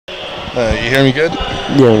You hear me good?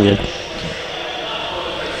 Yeah, I'm good.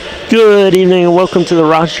 Good evening and welcome to the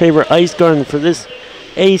Ross Shaver Ice Garden for this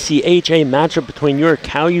ACHA matchup between your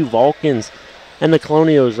Caillou Vulcans and the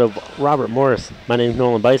Colonials of Robert Morris. My name is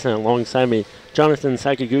Nolan Bison, alongside me, Jonathan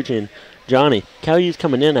Sakaguchi and Johnny. Caillou's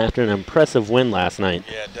coming in after an impressive win last night.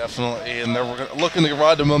 Yeah, definitely, and they're looking to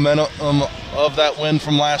ride the momentum of that win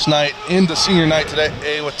from last night into senior night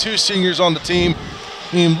today with two seniors on the team.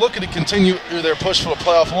 Looking to continue their push for the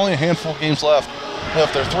playoff. Only a handful of games left.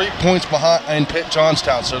 They're 3 points behind Pitt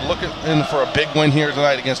Johnstown, so looking in for a big win here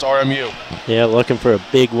tonight against RMU. Yeah, looking for a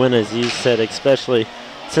big win, as you said, especially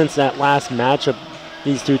since that last matchup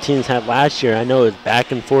these two teams had last year. I know it was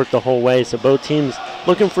back and forth the whole way, so both teams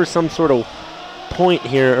looking for some sort of point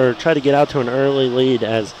here or try to get out to an early lead,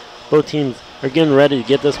 as both teams are getting ready to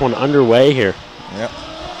get this one underway here. Yep.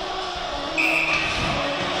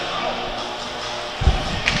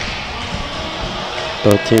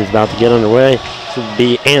 Both teams about to get underway. This would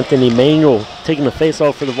be Anthony Manuel taking the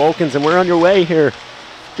face-off for the Vulcans, and we're underway here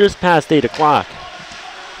just past 8 o'clock.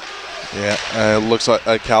 Yeah, it looks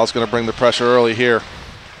like Cal's going to bring the pressure early here.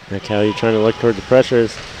 Now Cal, you're trying to look toward the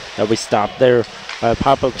pressures. That'll be stopped there by a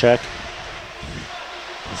pop-up check.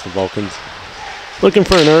 It's the Vulcans looking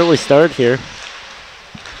for an early start here.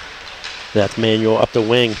 That's Manuel up the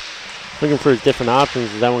wing, looking for his different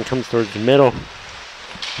options as that one comes towards the middle.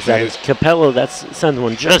 That is Capello. That sends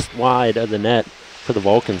one just wide of the net for the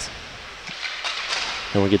Vulcans.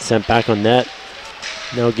 Then we get sent back on net.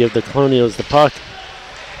 Now give the Colonials the puck.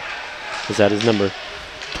 That is number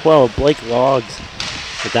 12, Blake Logs.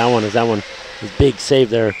 But that one is big save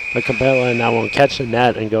there by Capello, and that one catch the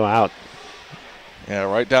net and go out. Yeah,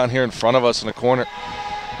 right down here in front of us in the corner.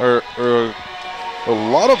 A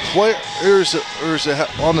lot of players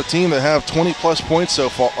on the team that have 20-plus points so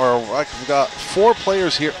far. We've got 4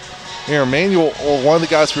 players here. Manuel, or one of the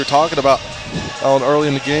guys we were talking about early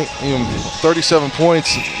in the game, 37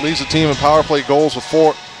 points, leads the team in power play goals with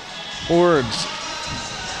 4.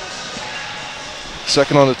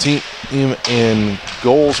 Second on the team in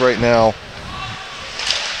goals right now.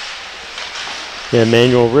 Yeah,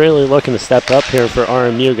 Manuel really looking to step up here for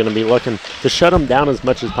RMU. Going to be looking to shut him down as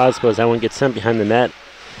much as possible as that one gets sent behind the net.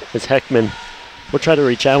 As Heckman will try to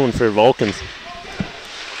reach out one for Vulcans.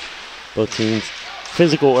 Both teams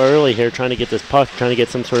physical early here, trying to get this puck, trying to get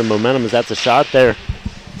some sort of momentum, as that's a shot there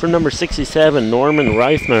for number 67, Norman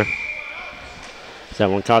Reifner. As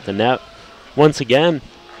that one caught the net once again.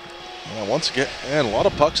 Yeah, once again, and a lot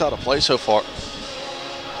of pucks out of play so far.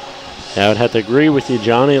 Yeah, I would have to agree with you,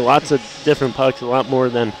 Johnny. Lots of different pucks, a lot more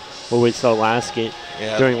than what we saw last game.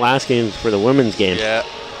 Yeah. During last games for the women's game. Yeah,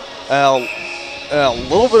 a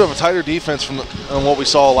little bit of a tighter defense from what we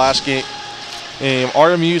saw last game.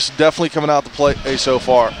 RMU's definitely coming out to play so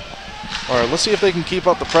far. All right, let's see if they can keep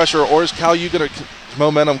up the pressure, or is Caillou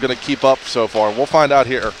momentum going to keep up so far? We'll find out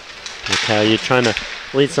here. Caillou trying to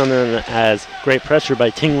lead something that has great pressure by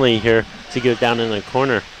Tingley here to go down in the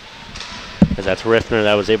corner. As that's Riffner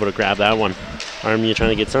that was able to grab that one. RMU trying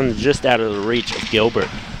to get something just out of the reach of Gilbert.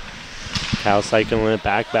 Cal cycling it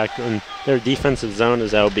back in their defensive zone,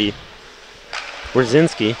 as that will be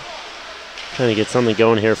Rzinski. Trying to get something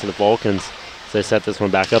going here for the Vulcans. So they set this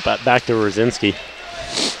one back up, back to Rzinski.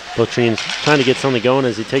 Both teams trying to get something going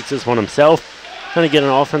as he takes this one himself. Trying to get an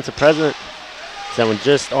offensive presence. That one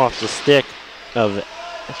just off the stick of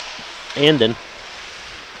Anden.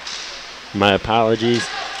 My apologies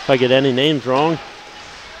if I get any names wrong.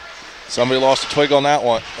 Somebody lost a twig on that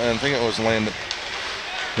one, and I think it was Landon.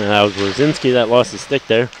 And that was Rzinski that lost the stick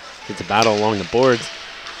there. It's a battle along the boards.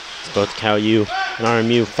 It's both Caillou and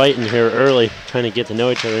RMU fighting here early, trying to get to know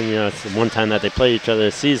each other. And, it's the one time that they play each other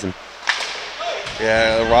this season.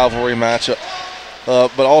 Yeah, a rivalry matchup.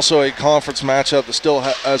 But also a conference matchup that still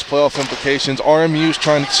has playoff implications. RMU's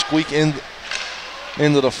trying to squeak into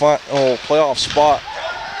the final playoff spot.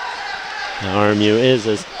 Now RMU is,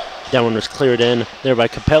 as that one was cleared in there by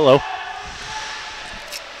Capello.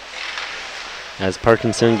 As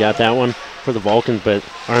Parkinson got that one for the Vulcans, but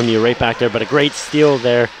RMU right back there. But a great steal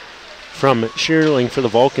there from Shearling for the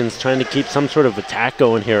Vulcans, trying to keep some sort of attack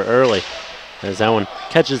going here early. As that one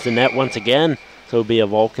catches the net once again, so it'll be a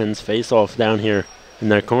Vulcans face-off down here in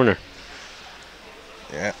their corner.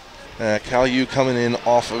 Yeah. Caillou coming in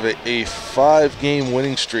off of a 5-game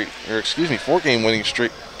winning streak, or 4-game winning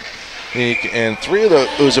streak. And 3 of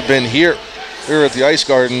those have been here at the Ice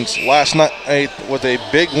Gardens last night with a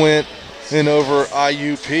big win in over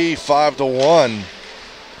IUP 5-1.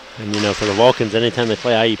 And for the Vulcans, anytime they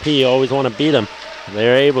play IUP, you always want to beat them.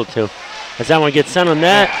 They're able to. As that one gets sent on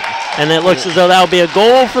net, and it looks as though that'll be a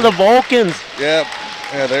goal for the Vulcans. Yeah,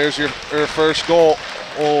 there's your first goal.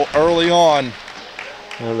 early on.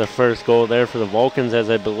 The first goal there for the Vulcans, as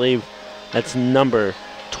I believe that's number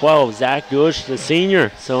 12, Zach Gush, the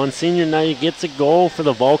senior. So on senior night, he gets a goal for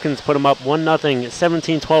the Vulcans, put them up 1-0,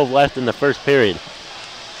 17-12 left in the first period.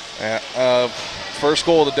 First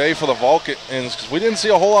goal of the day for the Vulcans, because we didn't see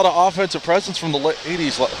a whole lot of offensive presence from the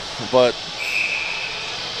ladies, but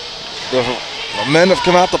the men have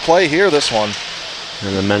come out to play here this one.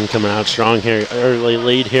 And the men coming out strong here. Early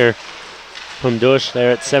lead here from Dush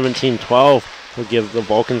there at 17-12. Will give the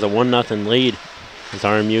Vulcans a 1-0 lead. Is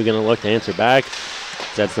RMU going to look to answer back?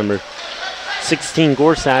 That's number 16,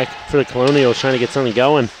 Gorsak, for the Colonials, trying to get something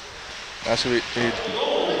going. That's going to be...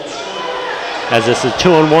 As this is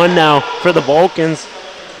 2-on-1 now for the Vulcans.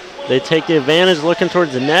 They take the advantage looking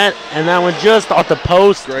towards the net, and that one just off the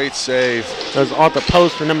post. Great save. That was off the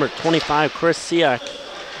post for number 25, Chris Siak.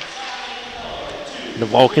 The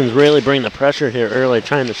Vulcans really bring the pressure here early,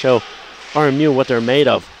 trying to show RMU what they're made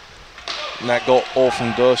of. And that goal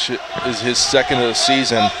from Dush is his second of the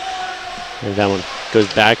season. And that one goes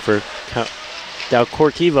back for Del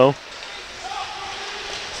Cortivo.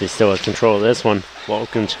 So he still has control of this one.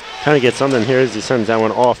 Vulcans trying to get something here as he sends that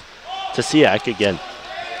one off to Siak again.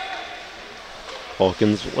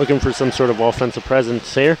 Vulcans looking for some sort of offensive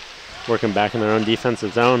presence here. Working back in their own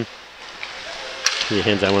defensive zone. He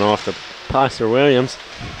hands that one off to Pastor Williams.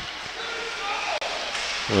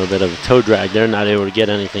 A little bit of a toe drag there, not able to get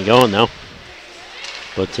anything going though.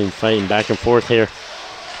 Both teams fighting back and forth here.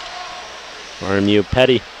 RMU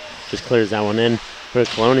Petty just clears that one in for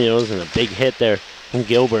the Colonials, and a big hit there from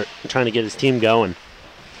Gilbert trying to get his team going.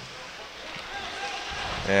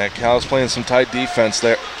 Yeah, Cal's playing some tight defense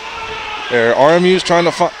there. RMU's trying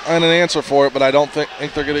to find an answer for it, but I don't think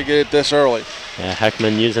they're going to get it this early. Yeah,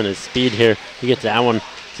 Heckman using his speed here. He gets that one. So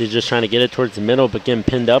he's just trying to get it towards the middle, but getting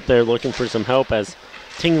pinned up there, looking for some help as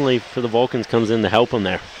Tingley for the Vulcans comes in to help him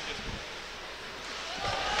there.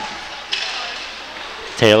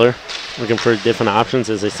 Taylor looking for different options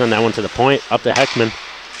as they send that one to the point, up to Heckman.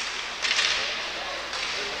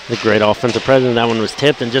 The great offensive presence. That one was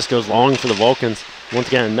tipped and just goes long for the Vulcans. Once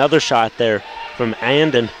again, another shot there from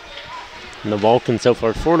Andon. And the Vulcans so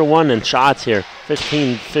far 4-1 in shots here.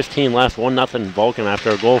 15 left, 1-0 Vulcan after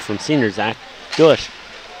a goal from senior Zach Gush.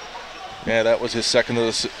 Yeah, that was his second of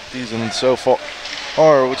the season so far.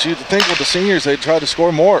 Or what you'd think with the seniors, they'd try to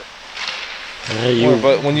score more.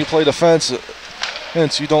 But when you play defense,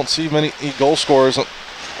 you don't see many goal scorers.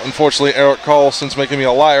 Unfortunately, Eric Carlson's making me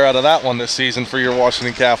a liar out of that one this season for your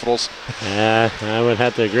Washington Capitals. Yeah, I would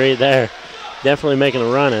have to agree there. Definitely making a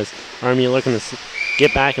run as RMU looking to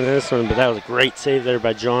get back into this one, but that was a great save there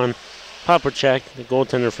by John Popacek, the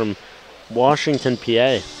goaltender from Washington,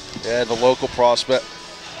 PA. Yeah, the local prospect.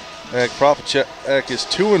 Popacek is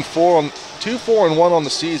 2-4-1 on the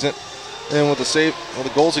season, and with a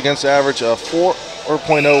goals against average of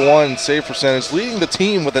 4.01 save percentage, leading the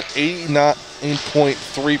team with an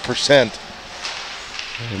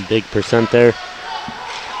 89.3%. Big percent there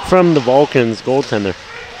from the Vulcans goaltender.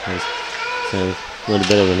 So a little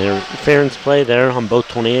bit of an interference play there on both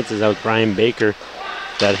 28s as that was Brian Baker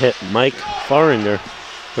that hit Mike Faringer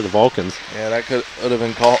for the Vulcans. Yeah, that could have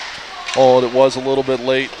been called. Oh, it was a little bit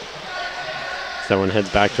late. So that one heads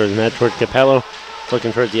back towards the net, toward Capello,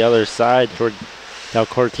 looking towards the other side, toward Del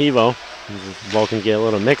Cortivo. The Vulcans get a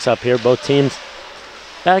little mix-up here. Both teams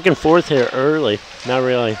back and forth here early. Not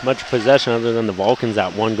really much possession other than the Vulcans,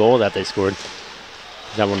 that one goal that they scored.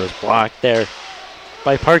 That one was blocked there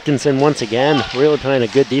by Parkinson once again. Really playing a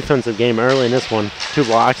good defensive game early in this one. 2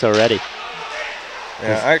 blocks already.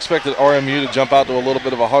 Yeah, I expected RMU to jump out to a little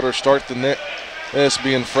bit of a harder start than this,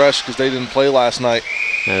 being fresh because they didn't play last night.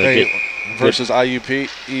 Versus IUP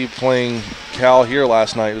playing Cal here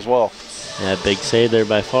last night as well. Yeah, big save there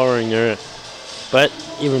by Faringer. But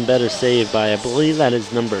even better save by, I believe that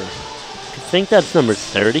is number, I think that's number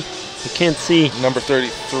 30. I can't see. Number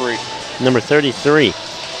 33. Number 33.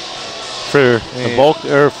 For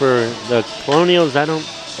the Colonials, I don't.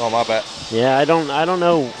 Oh, my bad. Yeah, I don't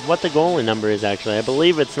know what the goalie number is actually. I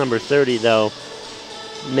believe it's number 30 though.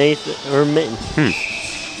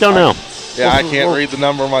 Don't know. Yeah, I can't read the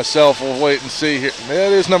number myself. We'll wait and see here.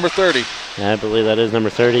 That is number 30. Yeah, I believe that is number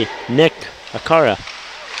 30. Nick Akara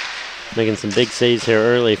making some big saves here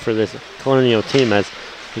early for this Colonial team as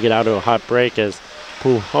we get out to a hot break as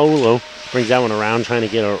Puholo brings that one around, trying to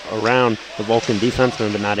get around the Vulcan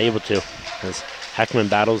defenseman, but not able to as Heckman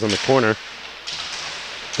battles in the corner.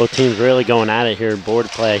 Both teams really going at it here in board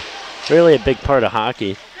play. Really a big part of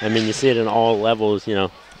hockey. I mean, you see it in all levels, you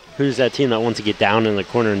know. Who's that team that wants to get down in the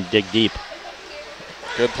corner and dig deep?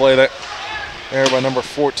 Good play there by number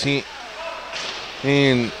 14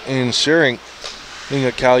 in Shearing.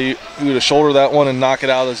 Cal U to shoulder that one and knock it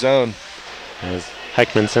out of the zone. As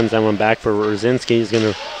Heckman sends that one back for Rosinski. He's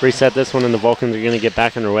going to reset this one, and the Vulcans are going to get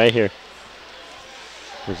back underway here.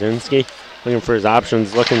 Rosinski looking for his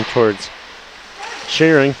options, looking towards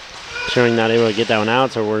Shearing. Shearing not able to get that one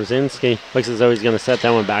out, so Rosinski looks as though he's going to set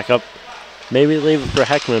that one back up. Maybe leave it for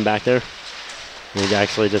Heckman back there. He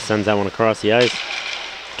actually just sends that one across the ice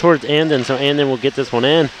towards Anden, so Anden will get this one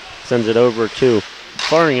in. Sends it over to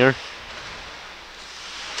Faringer.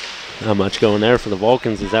 Not much going there for the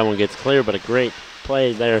Vulcans as that one gets clear, but a great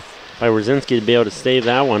play there by Rosinski to be able to save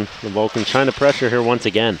that one. The Vulcans trying to pressure here once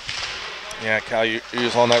again. Yeah, Cal U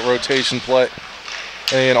is on that rotation play,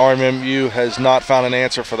 and RMU has not found an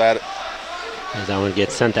answer for that. As that one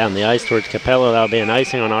gets sent down the ice towards Capello, that'll be an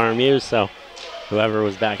icing on RMU, so whoever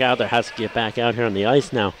was back out there has to get back out here on the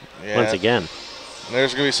ice now, once again. And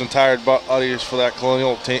there's going to be some tired bodies for that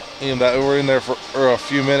Colonial team that were in there for a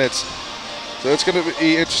few minutes. So it's going to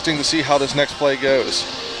be interesting to see how this next play goes.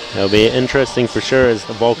 It'll be interesting for sure as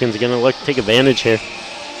the Vulcans are going to look to take advantage here.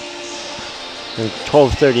 And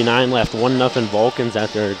 12:39 left, 1-0 Vulcans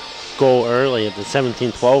at their goal early at the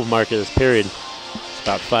 17-12 mark of this period. It's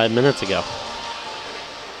about 5 minutes ago.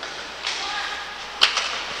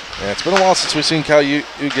 Yeah, it's been a while since we've seen Cal U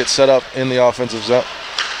get set up in the offensive zone.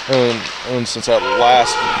 And since that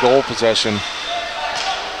last goal possession.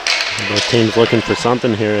 Both teams looking for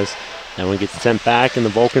something here as that one gets sent back, and the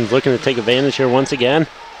Vulcans looking to take advantage here once again.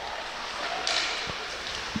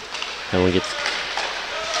 That one gets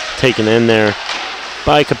taken in there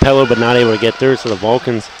by Capello, but not able to get through, so the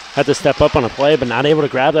Vulcans had to step up on a play, but not able to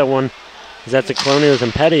grab that one. As that's a Colonials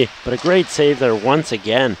and Petty, but a great save there once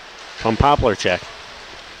again from Poplarchek.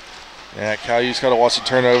 Yeah, Cal U's got to watch the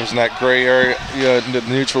turnovers in that gray area, in the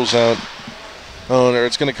neutral zone. Or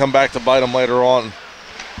it's going to come back to bite them later on.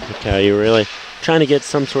 Okay, you really trying to get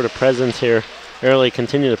some sort of presence here early,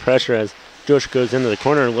 continue the pressure as Josh goes into the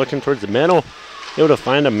corner and looking towards the middle. Able to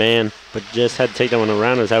find a man, but just had to take that one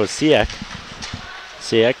around as that was Siek.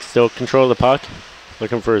 Siek still control the puck,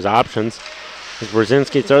 looking for his options. As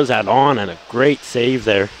Brzezinski throws that on, and a great save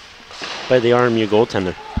there by the RMU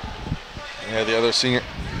goaltender. Yeah, the other senior,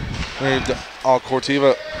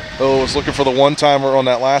 Cortiva, was looking for the one-timer on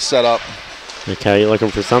that last setup. Okay, you're looking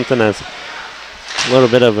for something as a little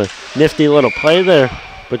bit of a nifty little play there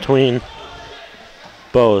between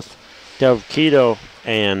both Delvquito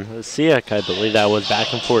and Siak. I believe that was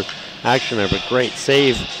back and forth action there, but great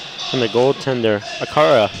save from the goaltender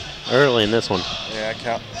Akara early in this one. Yeah,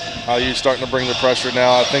 Cal U's starting to bring the pressure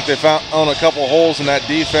now. I think they found on a couple holes in that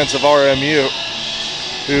defense of RMU,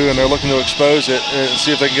 and they're looking to expose it and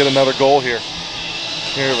see if they can get another goal here.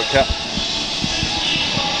 But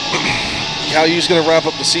Cal U's going to wrap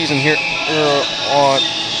up the season here on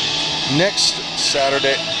next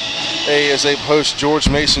Saturday as they host George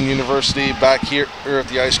Mason University back here at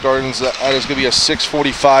the Ice Gardens. That is going to be a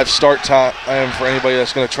 6:45 start time for anybody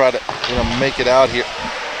that's going to try to make it out here.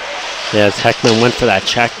 Yeah, as Heckman went for that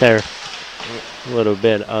check there. A little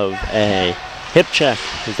bit of a hip check,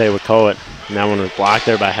 as they would call it. And that one was blocked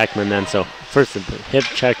there by Heckman then. So first the hip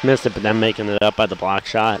check missed it, but then making it up by the block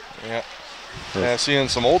shot. Yeah. Yeah, seeing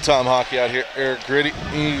some old-time hockey out here. Eric Gritty,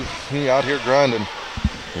 he out here grinding.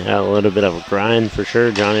 Yeah, a little bit of a grind for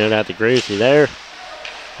sure. Johnny out at the Gracie there.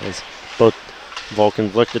 As both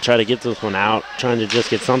Vulcans look to try to get this one out, trying to just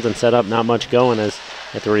get something set up, not much going as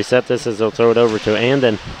they have to reset this as they'll throw it over to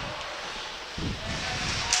Anden.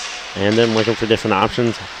 Anden looking for different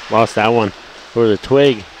options. Lost that one for the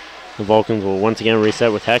Twig. The Vulcans will once again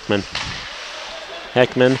reset with Heckman.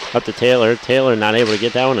 Heckman up to Taylor. Taylor not able to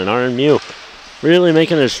get that one, and RMU really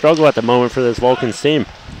making it a struggle at the moment for this Vulcans team.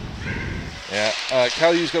 Yeah,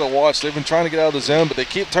 Cal U's got to watch. They've been trying to get out of the zone, but they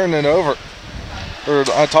keep turning it over.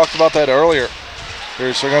 I talked about that earlier. So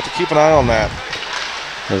we're going to have to keep an eye on that.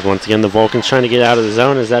 As once again, the Vulcans trying to get out of the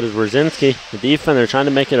zone, as that is Brzezinski. The defender trying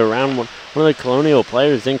to make it around one of the Colonial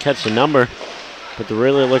players. Didn't catch the number, but they're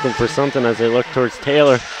really looking for something as they look towards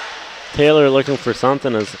Taylor. Taylor looking for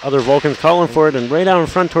something as other Vulcans calling for it, and right out in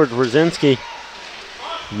front towards Brzezinski.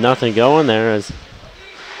 Nothing going there as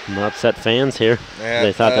some upset fans here. Yeah,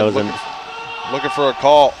 they thought that was looking for a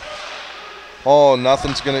call. Oh,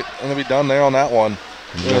 nothing's gonna be done there on that one.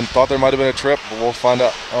 And thought there might have been a trip, but we'll find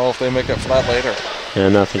out if they make up for that later. Yeah,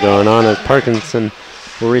 nothing going on as Parkinson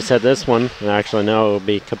will reset this one. And actually, no, it will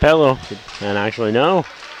be Capello. And actually, no,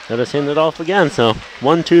 they'll just hand it off again. So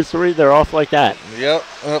 1, 2, 3, they're off like that. Yep,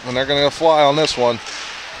 and they're going to fly on this one.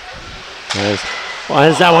 As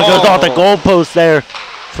that one goes off the goalpost there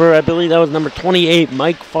for, I believe that was number 28,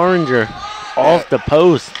 Mike Faringer, off the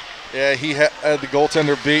post. Yeah, he had the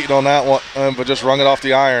goaltender beat on that one, but just rung it off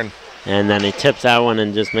the iron. And then he tips that one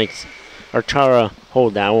and just makes Archara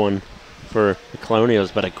hold that one for the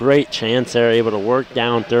Colonials. But a great chance there, able to work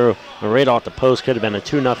down through. And right off the post, could have been a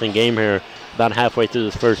 2-0 game here about halfway through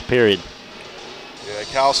this first period. Yeah,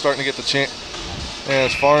 Cal's starting to get the chance.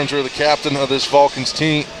 As Farringer, the captain of this Vulcans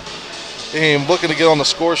team, and looking to get on the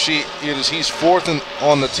score sheet. He's fourth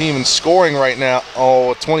on the team in scoring right now.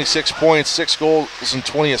 With 26 points, 6 goals, and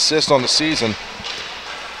 20 assists on the season.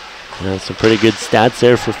 Yeah, some pretty good stats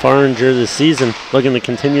there for Farringer this season. Looking to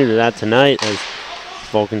continue to that tonight as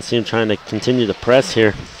Vulcans team trying to continue the press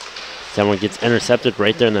here. That one gets intercepted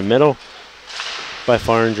right there in the middle by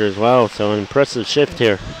Farringer as well. So an impressive shift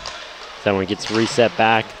here. That one gets reset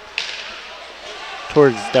back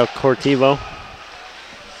towards Del Cortivo.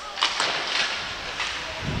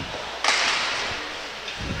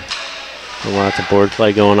 Lots of board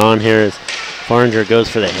play going on here as Farringer goes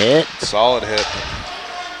for the hit. Solid hit.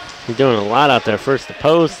 He's doing a lot out there. First the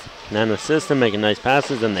post, and then the system, making nice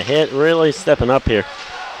passes, and the hit. Really stepping up here.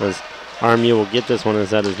 As RMU will get this one, as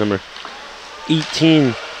that is number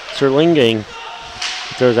 18, Serlinging.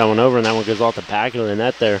 He throws that one over, and that one goes off the back of the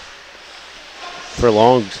net there for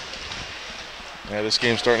Longs. Yeah, this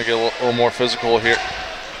game's starting to get a little more physical here.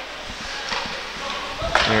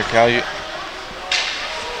 Here, Cal.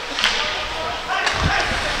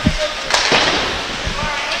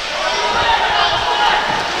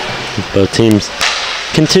 Both teams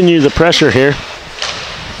continue the pressure here.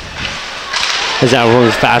 As that one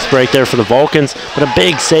was fast break there for the Vulcans, but a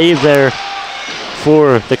big save there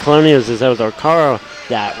for the Colonials as that was Arcara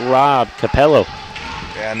that robbed Capello.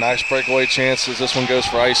 Yeah, nice breakaway chances. This one goes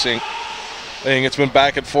for icing. I think it's been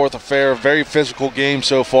back and forth affair. Very physical game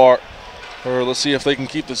so far. Let's see if they can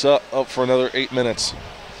keep this up for another 8 minutes.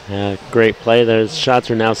 Yeah, great play there. The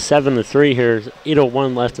shots are now 7-3 here.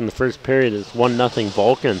 8:01 left in the first period. It's 1-0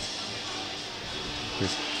 Vulcans.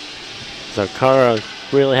 Arcara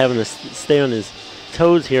really having to stay on his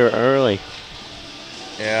toes here early.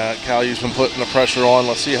 Yeah, Calu's been putting the pressure on.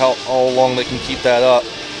 Let's see how long they can keep that up.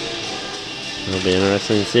 It'll be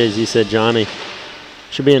interesting to see. As you said, Johnny,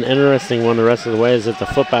 should be an interesting one the rest of the way as it's a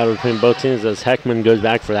foot battle between both teams as Heckman goes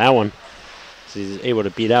back for that one. So he's able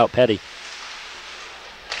to beat out Petty.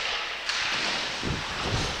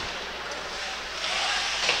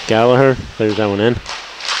 Gallagher clears that one in.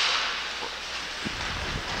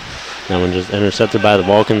 That one just intercepted by the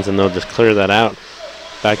Vulcans, and they'll just clear that out.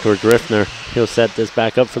 Back towards Riffner. He'll set this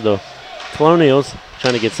back up for the Colonials.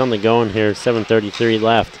 Trying to get something going here. 7:33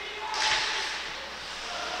 left.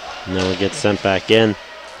 And then it gets sent back in.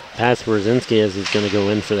 Pass for Brzezinski as he's going to go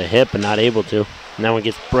in for the hit, but not able to. And that one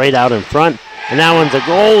gets sprayed out in front. And that one's a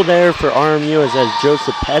goal there for RMU as that's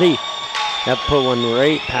Joseph Petty. That put one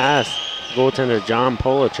right past goaltender John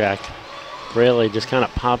Polachek. Really just kind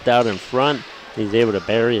of popped out in front. He's able to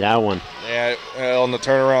bury that one. Yeah, on the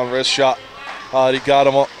turnaround wrist shot. He got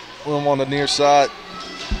him on the near side.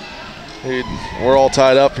 We're all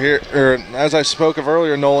tied up here. As I spoke of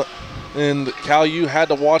earlier, Nolan, and Cal U had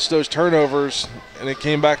to watch those turnovers, and it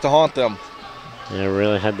came back to haunt them. Yeah,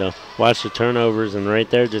 really had to watch the turnovers, and right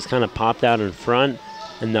there just kind of popped out in front,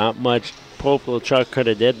 and not much Polachek could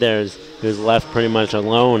have did there. He was left pretty much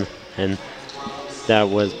alone, and that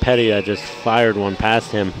was Petty that just fired one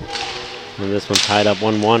past him. And this one tied up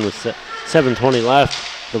 1-1 with 7:20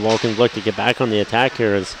 left. The Vulcans look to get back on the attack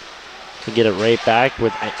here as to get it right back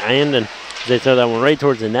with Andon. They throw that one right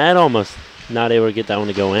towards the net almost. Not able to get that one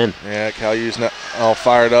to go in. Yeah, Cal U's not all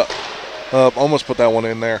fired up. Almost put that one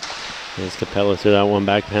in there. As Capella threw that one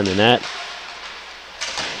back behind the net.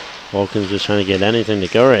 Vulcans just trying to get anything to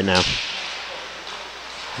go right now.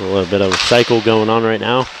 A little bit of a cycle going on right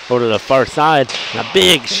now. Over to the far side. And a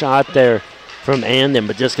big shot there from Andon,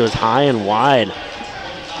 but just goes high and wide.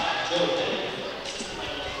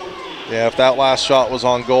 Yeah, if that last shot was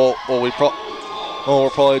on goal, well, we're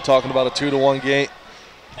probably talking about a 2-1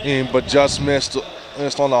 game, but just missed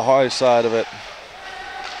on the high side of it.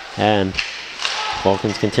 And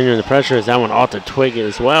Vulcans continuing the pressure as that one off the twig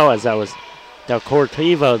as well, as that was Del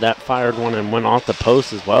Cortivo that fired one and went off the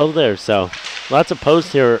post as well there. So lots of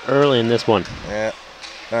posts here early in this one. Yeah.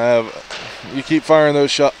 You keep firing those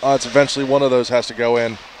shots, eventually one of those has to go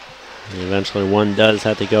in. And eventually one does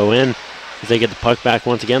have to go in. As they get the puck back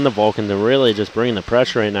once again, the Vulcans are really just bringing the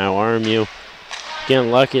pressure right now. RMU getting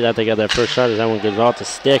lucky that they got that first shot as that one goes off the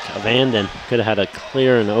stick of Andon. Could have had a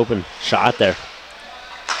clear and open shot there.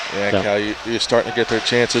 Yeah, so. Cal, you're starting to get their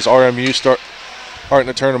chances. RMU starting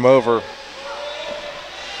to turn them over.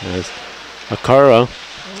 As Arcara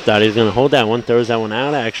thought he was going to hold that one, throws that one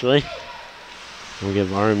out actually. We'll give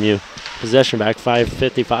RMU possession back.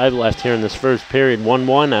 5:55 left here in this first period.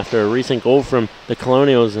 1-1 after a recent goal from the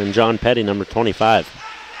Colonials and John Petty, number 25.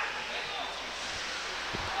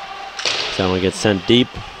 That one gets sent deep.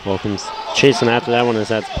 Vulcan's chasing after that one as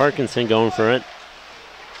that's Parkinson going for it.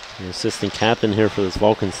 The assistant captain here for this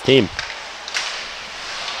Vulcan's team.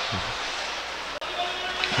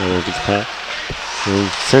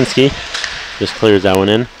 Sinski just clears that one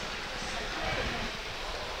in.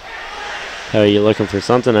 How are you looking for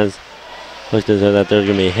something? As looked as though that there's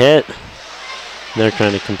going to be a hit. They're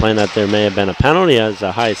trying to complain that there may have been a penalty as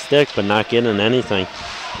a high stick, but not getting anything.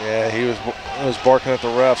 Yeah, he was barking at the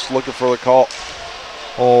refs, looking for the call.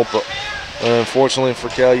 Oh, but unfortunately for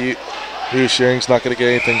Cal U, Shearing's not going to get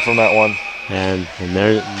anything from that one. And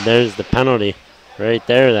there's the penalty right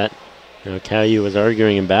there that Cal U was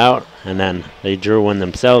arguing about, and then they drew one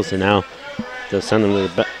themselves, and now they'll send them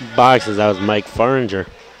to the boxes. That was Mike Faringer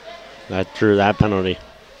that drew that penalty.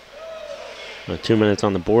 2 minutes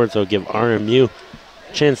on the board, so it'll give RMU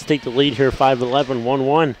a chance to take the lead here. 5-11,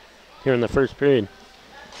 1-1 here in the first period.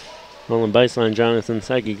 Nolan Beisline, Jonathan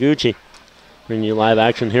Sakiguchi bringing you live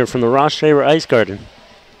action here from the Ross Shaver Ice Garden.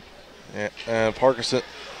 Yeah, and Parkinson's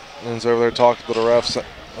over there talking to the refs,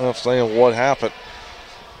 saying what happened.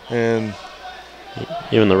 And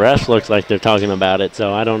even the refs looks like they're talking about it,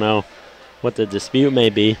 so I don't know what the dispute may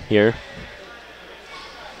be here.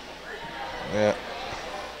 Yeah.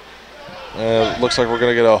 Looks like we're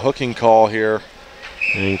going to get a hooking call here.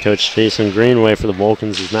 And Coach Jason Greenway for the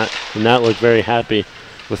Vulcans did not look very happy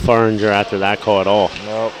with Faringer after that call at all.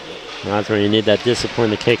 Nope. And that's where you need that discipline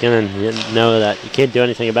to kick in, and you know that you can't do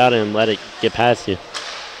anything about it and let it get past you.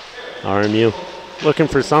 RMU looking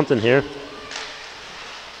for something here.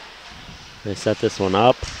 They set this one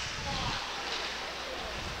up.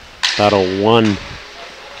 About a one,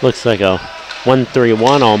 looks like a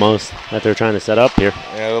 1-3-1 almost that they're trying to set up here.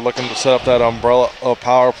 Yeah, they're looking to set up that umbrella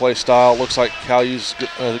power play style. Looks like Cal U's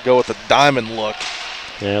going to go with the diamond look.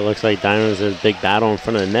 Yeah, it looks like Diamonds has a big battle in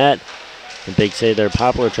front of the net. The big save there,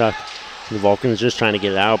 Poplarchuk. The Vulcans just trying to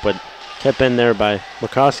get it out, but kept in there by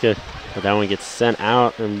Makoska. But that one gets sent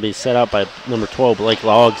out and be set up by number 12, Blake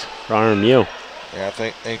Logs for RMU. Yeah, I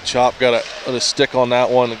think Chop got a stick on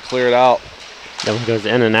that one and clear it out. That one goes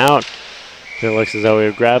in and out. It looks as though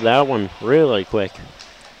we grabbed that one really quick.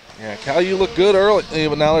 Yeah, Cal U looked good early,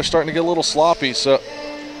 but now they're starting to get a little sloppy. So,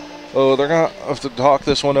 they're going to have to talk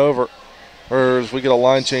this one over. Or as we get a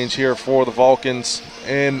line change here for the Vulcans,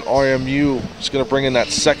 and RMU is going to bring in that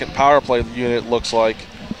second power play unit, looks like.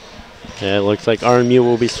 Yeah, it looks like RMU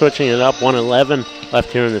will be switching it up. 1:11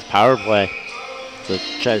 left here in this power play. So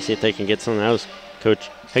try to see if they can get something else.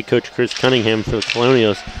 Head coach Chris Cunningham for the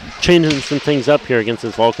Colonials changing some things up here against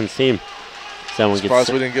this Vulcans team. So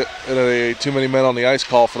surprised we didn't get too many men on the ice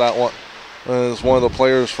call for that one. As one of the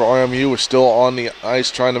players for RMU was still on the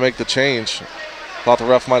ice trying to make the change. Thought the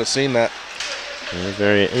ref might have seen that. Yeah,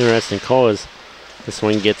 very interesting call as this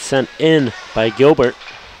one gets sent in by Gilbert.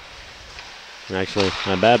 And actually,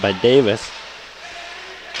 not bad, by Davis.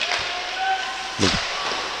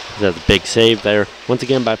 That's a big save there. Once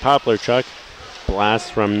again by Poplarchuk.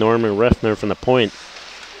 Blast from Norman Riffner from the point.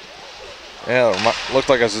 Yeah, it looked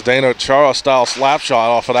like a Zdeno Chara style slap shot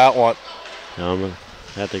off of that one. I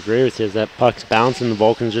have to agree with you. As that puck's bouncing, the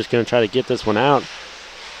Vulcans just going to try to get this one out.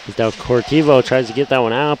 Del Cortivo tries to get that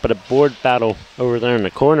one out, but a board battle over there in the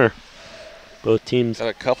corner. Both teams got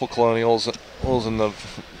a couple Colonials and the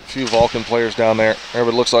few Vulcan players down there.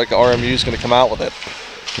 Everybody looks like RMU is going to come out with it.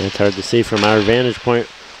 And it's hard to see from our vantage point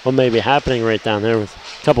what may be happening right down there with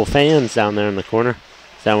a couple fans down there in the corner.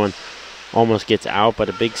 That one almost gets out, but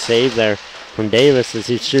a big save there from Davis as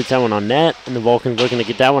he shoots that one on net, and the Vulcans looking to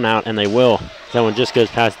get that one out, and they will. That one just goes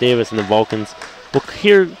past Davis, and the Vulcans will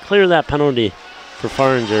clear that penalty for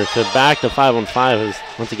Faringer. So back to 5-on-5 as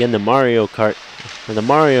once again the Mario Kart and the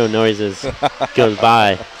Mario noises goes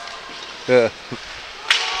by. Yeah.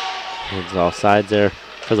 It's all sides there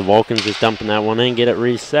for the Vulcans, just dumping that one in, get it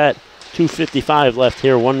reset. 2:55 left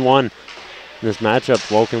here, 1-1 in this matchup,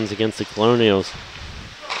 Vulcans against the Colonials.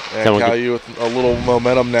 And Cal U with a little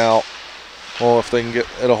momentum now. Well, if they can get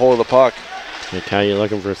a hold of the puck. Yeah, Cal U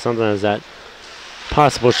looking for something as that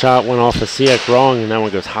possible shot went off of Siak wrong, and that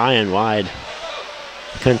one goes high and wide.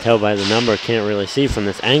 Couldn't tell by the number, can't really see from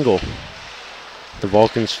this angle. The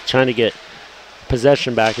Vulcans trying to get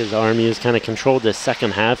possession back as RMU's kind of controlled this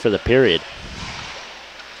second half of the period.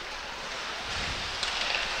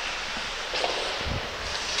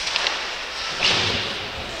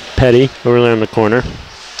 Petty over there in the corner,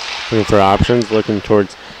 looking for options, looking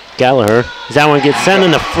towards Gallagher. As that one gets sent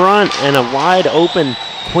in the front, and a wide open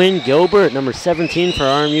Quinn Gilbert, number 17 for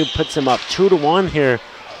RMU, puts him up 2-1 here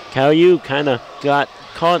Cal U kind of got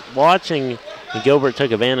caught watching, and Gilbert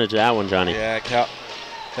took advantage of that one, Johnny. Yeah,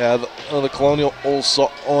 the Colonials saw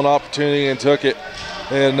an opportunity and took it.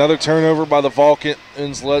 And another turnover by the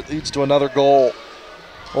Vulcans leads to another goal.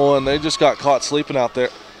 Oh, and they just got caught sleeping out there,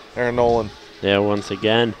 Aaron Nolan. Yeah, once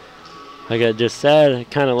again, like I just said,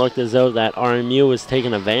 it kind of looked as though that RMU was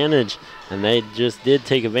taking advantage, and they just did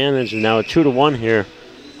take advantage. And now a 2-1 here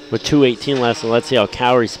with 2:18 left. So let's see how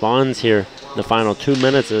Cal responds here in the final 2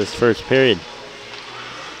 minutes of this first period.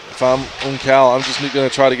 If I'm on Cal, I'm just going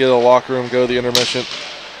to try to get to the locker room, go to the intermission,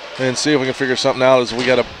 and see if we can figure something out. As we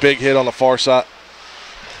got a big hit on the far side.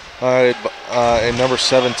 And number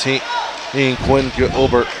 17, Quinn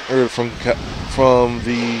Gilbert from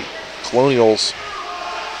the Colonials.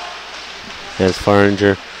 As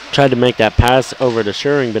Faringer tried to make that pass over to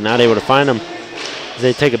Schuring, but not able to find him.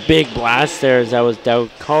 They take a big blast there, as that was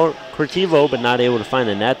Cortivo, but not able to find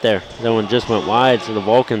the net there. That one just went wide, so the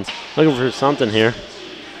Vulcans looking for something here.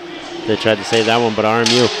 They tried to save that one, but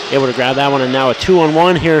RMU able to grab that one, and now a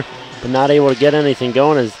 2-on-1 here, but not able to get anything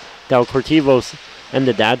going as Del Cortivo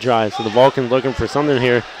ended that drive. So the Vulcans looking for something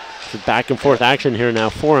here. It's back and forth action here now,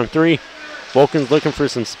 4-on-3. Vulcans looking for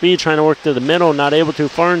some speed, trying to work to the middle, not able to.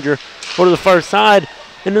 Faringer go to the far side,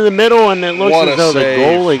 into the middle, and it looks as though the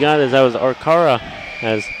goalie got it. That was Arcara,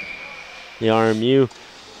 as the RMU.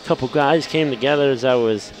 A couple guys came together, as that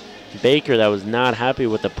was Baker that was not happy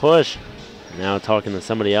with the push. Now talking to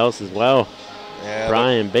somebody else as well. Yeah,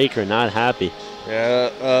 Brian Baker not happy.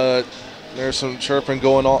 Yeah, there's some chirping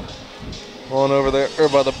going on over there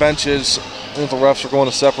by the benches. I think the refs are going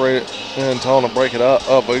to separate it and tell them to break it up.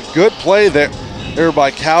 But good play there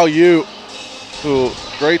by Cal U. Who,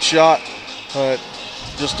 great shot.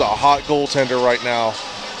 Just a hot goaltender right now.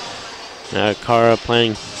 Kara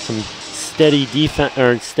playing some steady defense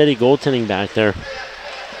or steady goaltending back there.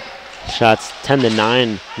 Shots 10-9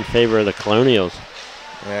 in favor of the Colonials.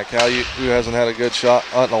 Yeah, Cal U hasn't had a good shot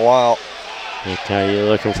in a while. Yeah, Cal U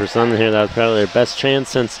looking for something here. That was probably their best chance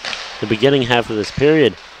since the beginning half of this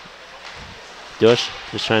period. Dush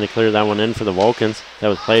just trying to clear that one in for the Vulcans. That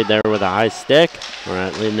was played there with a high stick. Or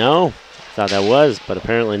at least, no, thought that was, but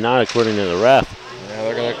apparently not according to the ref. Yeah,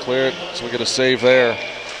 they're going to clear it, so we get a save there.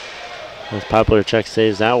 As Popular Check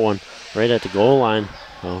saves that one right at the goal line.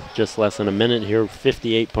 Well, just less than a minute here,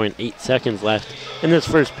 58.8 seconds left in this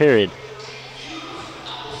first period.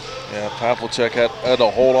 Yeah, Pavlicek had to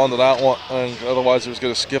hold on to that one, and otherwise he was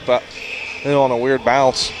going to skip that on a weird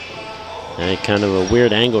bounce. And kind of a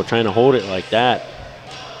weird angle trying to hold it like that.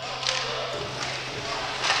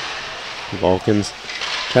 The Vulcans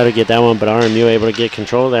try to get that one, but RMU able to get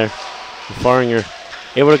control there. Faringer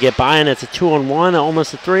able to get by, and it's a 2-on-1,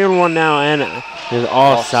 almost a 3-on-1 now, and it's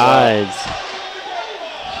offsides.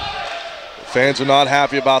 Fans are not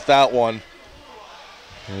happy about that one.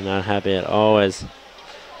 They're not happy at all, as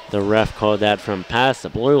the ref called that from past the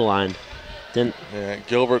blue line. Yeah,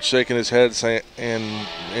 Gilbert shaking his head saying,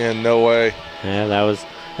 and no way. Yeah,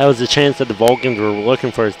 that was the chance that the Vulcans were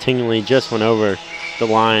looking for, as Tingley just went over the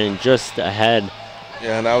line just ahead.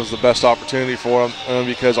 Yeah, and that was the best opportunity for him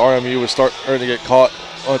because RMU was starting to get caught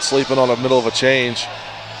sleeping on the middle of a change.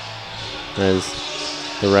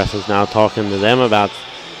 As the ref is now talking to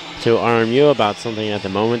RMU about something at the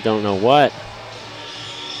moment, don't know what.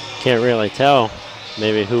 Can't really tell.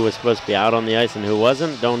 Maybe who was supposed to be out on the ice and who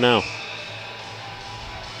wasn't, don't know.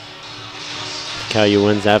 Cal U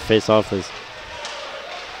wins that face-off as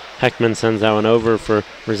Heckman sends that one over for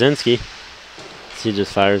Brzezinski. He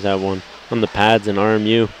just fires that one on the pads, and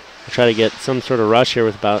RMU will try to get some sort of rush here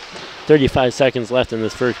with about 35 seconds left in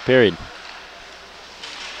this first period.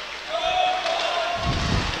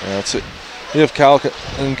 Yeah, that's it. If Cal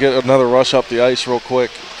can get another rush up the ice real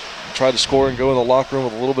quick, try to score and go in the locker room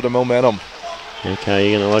with a little bit of momentum. Okay,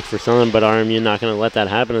 you're going to look for something, but RMU not going to let that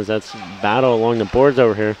happen, as that's battle along the boards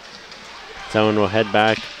over here. That one will head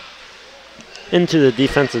back into the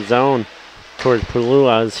defensive zone towards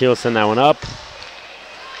Pulua, as he'll send that one up.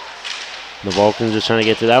 The Vulcans just trying to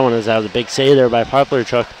get to that one, as that was a big save there by Popular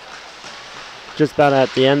Truck. Just about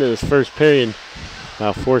at the end of this first period.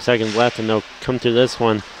 About 4 seconds left, and they'll come to this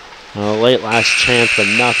one. Late last chance, but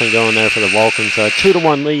nothing going there for the Vulcans. So a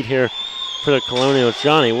 2-1 lead here for the Colonials.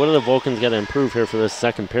 Johnny, what do the Vulcans got to improve here for this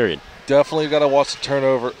second period? Definitely got to watch the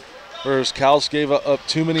turnover. Whereas Cal's gave up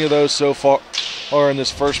too many of those so far in this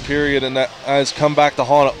first period, and that has come back to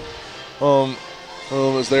haunt them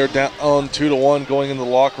as they're down on 2-1 going into the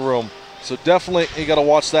locker room. So definitely you got to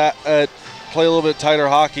watch that. Play a little bit tighter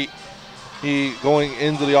hockey going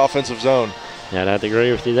into the offensive zone. Yeah, I'd have to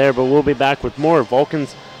agree with you there, but we'll be back with more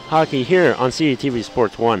Vulcans hockey here on CATV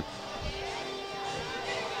Sports 1.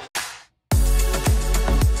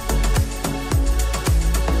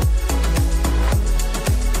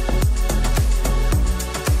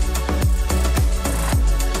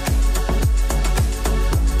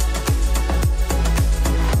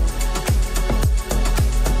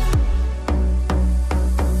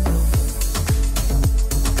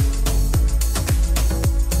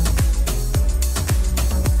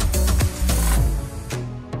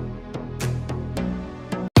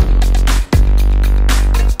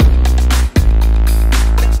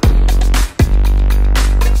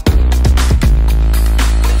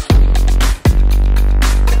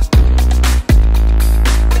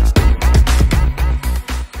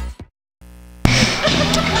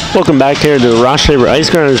 Welcome back here to the Ross Shaver Ice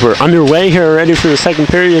Gardens. We're underway here already for the second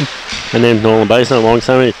period. My name's Nolan Bison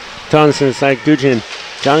alongside me, Thompson, Gucci, and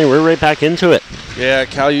Johnny. We're right back into it. Yeah,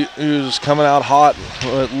 Calu's coming out hot.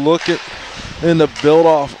 Look at in the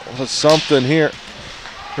build-off of something here.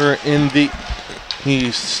 We're in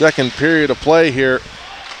the second period of play here.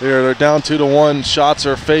 They're down 2-1. Shots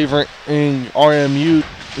are favoring RMU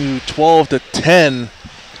 12-10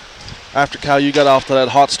 after Calu got off to that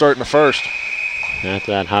hot start in the first.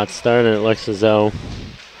 After that hot start, it looks as though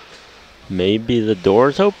maybe the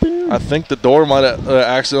door's open? I think the door might have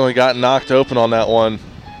accidentally got knocked open on that one.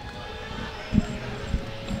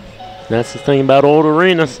 That's the thing about old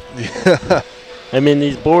arenas. Yeah. I mean,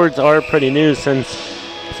 these boards are pretty new since,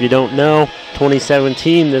 if you don't know,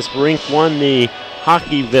 2017, this rink won the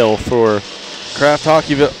Hockeyville for Kraft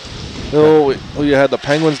Hockeyville. Oh, you had the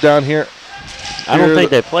Penguins down here. I don't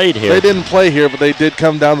think they played here. They didn't play here, but they did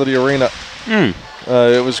come down to the arena.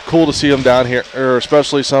 It was cool to see them down here, or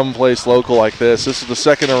especially someplace local like this. This is the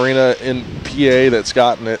second arena in PA that's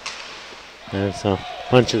gotten it. There's a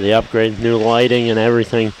bunch of the upgrades, new lighting and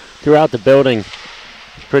everything throughout the building.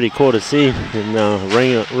 It's pretty cool to see, and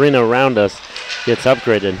the arena around us gets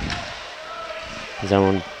upgraded. As that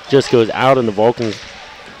one just goes out, and the Vulcans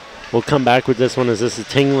will come back with this one, as this is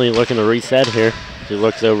Tingley looking to reset here. He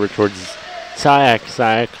looks over towards Syak.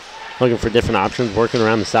 Syak looking for different options, working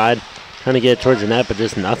around the side, trying to get it towards the net, but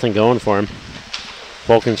just nothing going for him.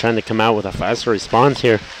 Vulcans trying to come out with a faster response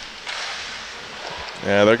here.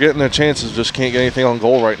 Yeah, they're getting their chances, just can't get anything on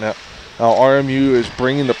goal right now. Now RMU is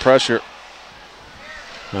bringing the pressure.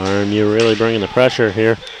 RMU really bringing the pressure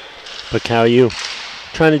here. But Calu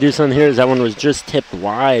trying to do something here, as that one was just tipped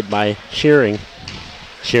wide by Shearing.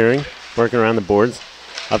 Shearing working around the boards,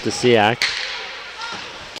 up to Syak.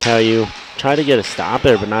 Calu tried to get a stop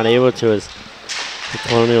there, but not able to, as the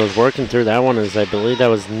Colonial was working through that one, as I believe that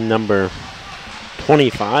was number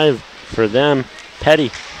 25 for them,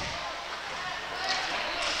 Petty.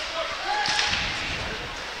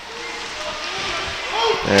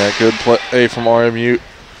 Yeah, good play from RMU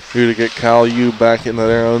to get Calu back into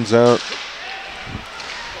their own zone.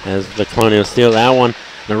 As the Colonial steal that one.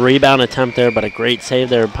 The rebound attempt there, but a great save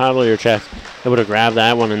there. Pavlyuchek able to grab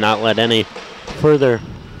that one and not let any further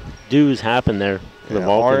dues happen there for the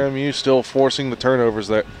Vulcan. RMU still forcing the turnovers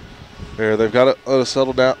there. They've got to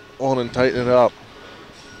settle down on and tighten it up.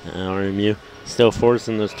 RMU still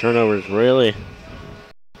forcing those turnovers, really.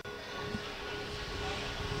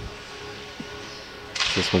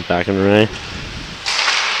 This one back in the Ray.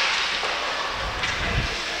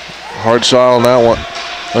 Hard shot on that one.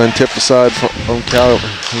 And tipped aside from Calu.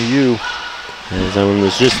 As that one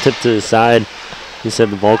was just tipped to the side. He said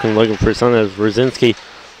the Vulcan looking for something. As Rosinski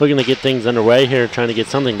looking to get things underway here, trying to get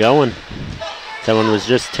something going. That one was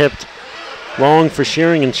just tipped long for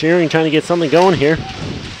Shearing, and Shearing trying to get something going here.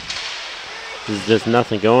 There's just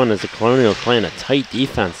nothing going, as the Colonial playing a tight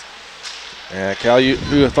defense. Yeah, Calu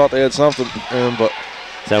thought they had something, but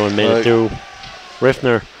that one made it through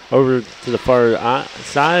Riffner over to the far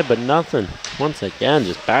side, but nothing. Once again,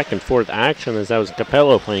 just back and forth action, as that was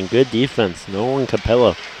Capello playing good defense. Nolan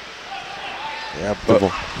Capello. Yeah, but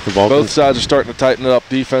both sides are starting to tighten it up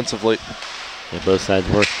defensively. Yeah, both sides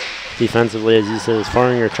work defensively, as you said. As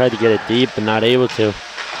Faringer tried to get it deep, but not able to.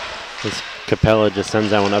 As Capello just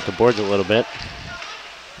sends that one up the boards a little bit.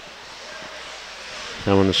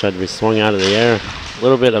 That one was tried to be swung out of the air. A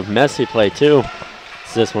little bit of messy play, too.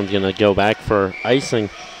 So this one's going to go back for icing,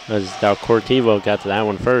 as Del Cortivo got to that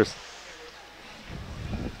one first.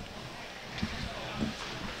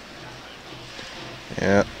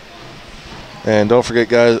 Yeah. And don't forget,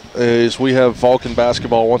 guys, is we have Vulcan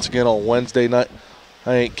basketball once again on Wednesday night. I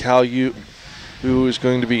think Calu, who is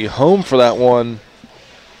going to be home for that one.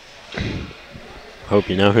 Hope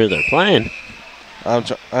you know who they're playing. I'm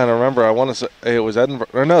trying to remember. I want to say it was Edinburgh.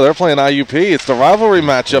 Or no, they're playing IUP. It's the rivalry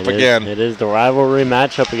matchup again. It is the rivalry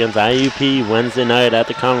matchup against IUP Wednesday night at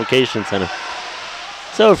the Convocation Center.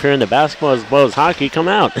 So if you're into basketball as well as hockey, come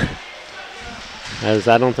out. As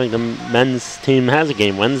I don't think the men's team has a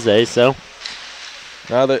game Wednesday, so.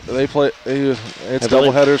 Now they play. It's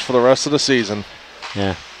doubleheaders for the rest of the season.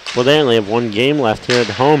 Yeah. Well, they only have one game left here at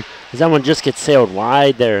home. As that one just gets sailed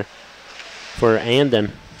wide there for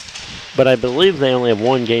Andon. But I believe they only have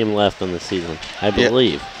one game left in the season. I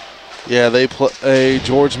believe. Yeah, they play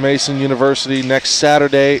George Mason University next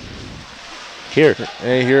Saturday. Here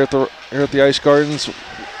at the Ice Gardens.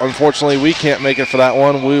 Unfortunately, we can't make it for that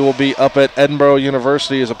one. We will be up at Edinburgh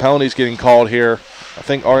University as a penalty's getting called here. I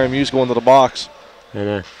think RMU's going to the box. And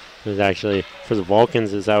it was actually for the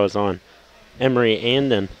Vulcans, as I was on Emery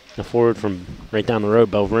Andon, the forward from right down the road,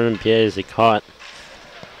 Belvernon, PA, as he caught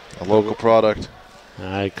A local product.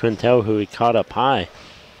 I couldn't tell who he caught up high.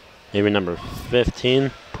 Maybe number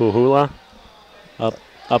 15, Puhula. Up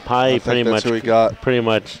high, I think that's who he got. Pretty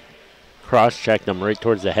much cross-checked him right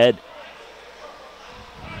towards the head.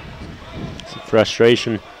 Some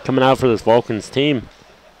frustration coming out for this Vulcans team.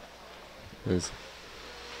 Was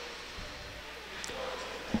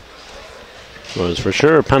for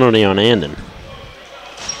sure a penalty on Andon.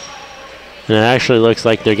 And it actually looks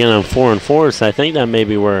like they're getting on 4 and 4, so I think that may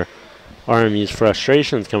be where RMU's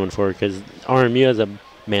frustration is coming forward, because RMU has a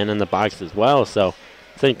man in the box as well, so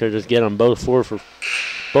I think they're just getting them both 4 for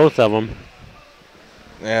both of them.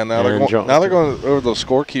 Yeah, now they're going over the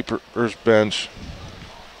scorekeeper's bench.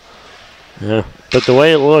 Yeah, but the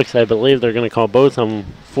way it looks, I believe they're going to call both of them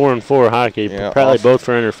 4 and 4 hockey, yeah, probably both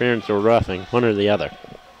for interference or roughing, one or the other.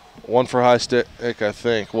 One for high stick, I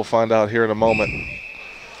think. We'll find out here in a moment.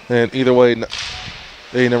 And either way,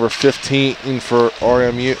 number 15 for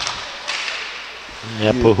RMU.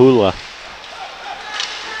 Yeah, Puhula.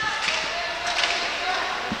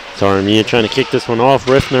 So RMU trying to kick this one off.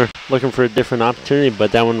 Riffner looking for a different opportunity,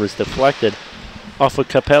 but that one was deflected off of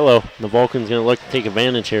Capello. The Vulcans going to look to take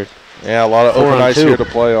advantage here. Yeah, a lot of open ice here to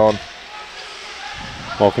play on.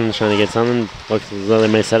 Vulcans trying to get something. Looks as though they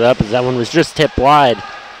may set it up, as that one was just tipped wide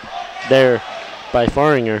there by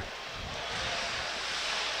Faringer.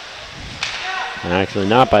 And actually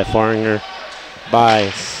not by Faringer, by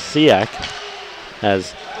Siak,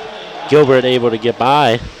 as Gilbert able to get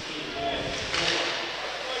by.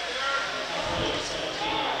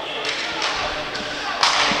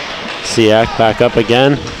 Siak back up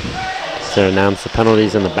again. So announce the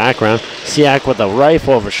penalties in the background. Siak with a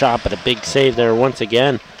rifle of a shot, but a big save there once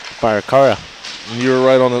again by Arcara. You were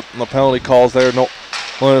right on the penalty calls there. No,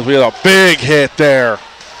 we had a big hit there.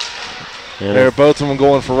 Yeah, they're both of them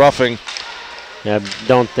going for roughing. Yeah, I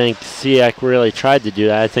don't think Siak really tried to do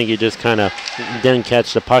that. I think he just kind of didn't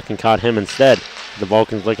catch the puck and caught him instead. The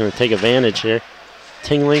Vulcans looking to take advantage here.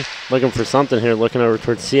 Tingley looking for something here, looking over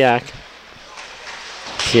towards Siak.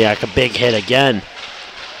 Siak, a big hit again.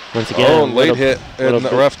 Once again. Oh, late hit, and the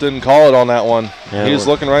ref didn't call it on that one. Yeah, he was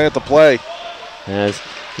looking right at the play. As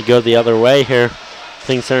we go the other way here,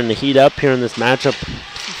 things starting to heat up here in this matchup.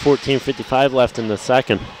 14:55 left in the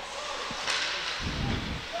second.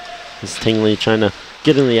 This Tingley trying to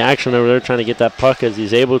get in the action over there, trying to get that puck as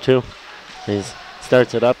he's able to. He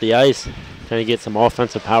starts it up the ice, trying to get some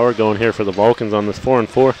offensive power going here for the Vulcans on this 4 and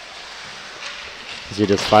 4. As he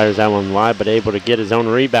just fires that one wide, but able to get his own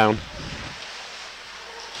rebound.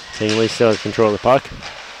 Tingley still has control of the puck.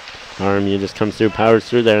 RMU just comes through, powers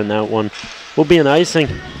through there, and that one will be an icing.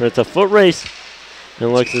 But it's a foot race. It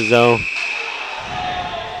looks as though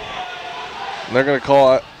they're going to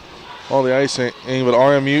call it all the icing, but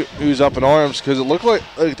RMU who's up in arms because it looked like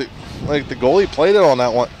the goalie played it on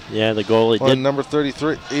that one. Yeah, the goalie did. Number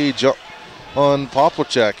 33, he jumped on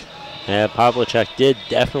Poplachek. Yeah, Poplachek did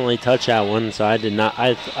definitely touch that one, so I did not.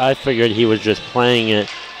 I figured he was just playing it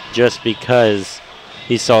just because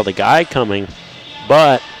he saw the guy coming,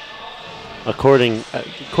 but according to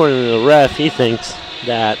the ref, he thinks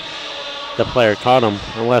that the player caught him,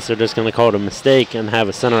 unless they're just going to call it a mistake and have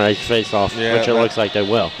a center ice face-off, which it looks like they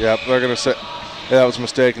will. Yeah, they're going to say that was a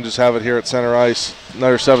mistake and just have it here at center ice.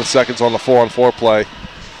 Another 7 seconds on the 4-on-4 play.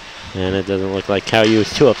 And it doesn't look like Cal U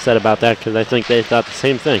is too upset about that, because I think they thought the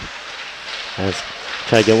same thing. As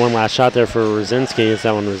try to get one last shot there for Rosinski, as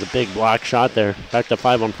that one was a big block shot there. Back to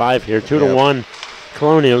 5-on-5 here, 2-1.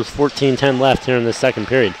 Colonials, 14:10 left here in the second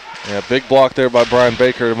period. Yeah, big block there by Brian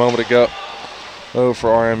Baker a moment ago. Oh, for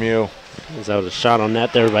RMU. That was a shot on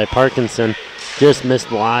net there by Parkinson. Just missed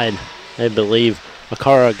wide. I believe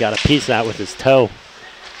Akara got a piece of that with his toe.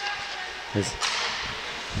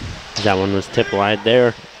 That one was tipped wide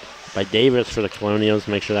there by Davis for the Colonials.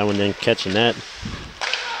 Make sure that one didn't catch the net.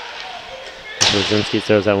 Rosinski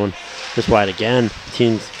throws that one just wide again.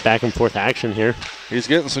 Teams back and forth action here. He's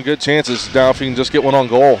getting some good chances now if he can just get one on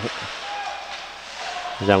goal.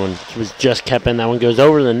 That one was just kept in. That one goes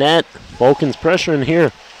over the net. Vulcans pressuring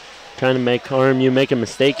here. Trying to make RMU make a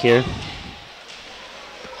mistake here.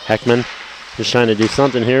 Heckman just trying to do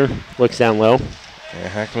something here. Looks down low. Yeah,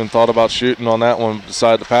 Heckman thought about shooting on that one,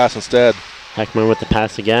 decided to pass instead. Heckman with the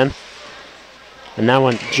pass again. And that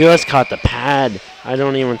one just caught the pad. I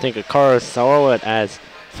don't even think Akara saw it as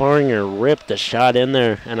Faringer ripped the shot in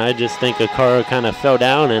there. And I just think Akara kind of fell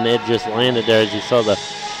down and it just landed there as you saw the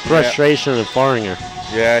frustration of Faringer.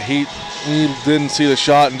 Yeah, he didn't see the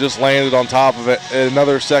shot and just landed on top of it.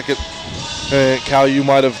 Another second, Cal U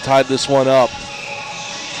might have tied this one up.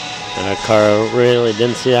 And Akara really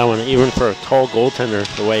didn't see that one, even for a tall goaltender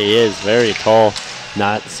the way he is, very tall,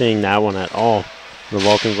 not seeing that one at all. The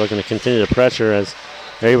Vulcans looking to continue the pressure as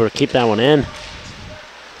they're able to keep that one in.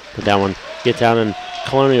 But that one gets out, and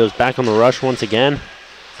Colonial's back on the rush once again.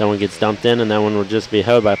 That one gets dumped in, and that one will just be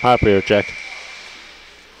held by Popriocek.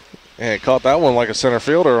 Yeah, he caught that one like a center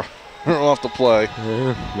fielder off the play.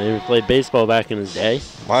 Yeah, maybe played baseball back in his day.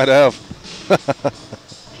 Might have.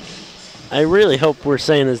 I really hope we're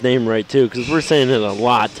saying his name right, too, because we're saying it a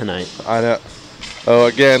lot tonight. I know. Oh,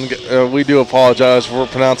 again, we do apologize for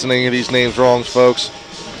pronouncing any of these names wrong, folks.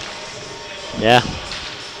 Yeah,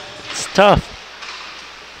 it's tough.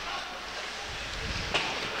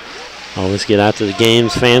 Always get out to the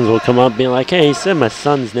games. Fans will come up and be like, hey, he said my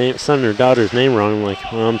son or daughter's name wrong. I'm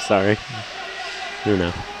like, well, I'm sorry. You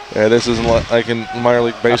know. Yeah, this isn't like in minor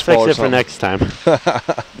league baseball I'll fix or it something. for next time.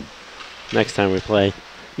 Next time we play.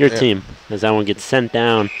 Your team, as that one gets sent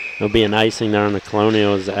down, there'll be an icing there on the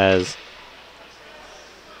Colonials as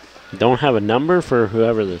don't have a number for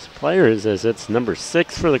whoever this player is, as it's number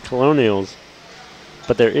 6 for the Colonials,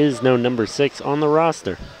 but there is no number 6 on the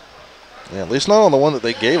roster. Yeah, at least not on the one that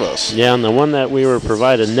they gave us. Yeah, on the one that we were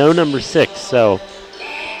provided, no number 6. So,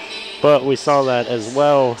 but we saw that as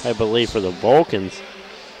well, I believe, for the Vulcans.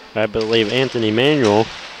 I believe Anthony Manuel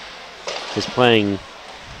is playing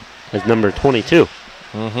as number 22.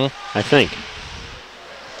 I think.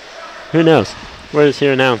 Who knows? We're just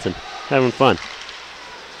here announcing, having fun.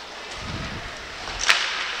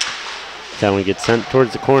 That one gets sent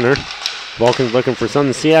towards the corner. Vulcan's looking for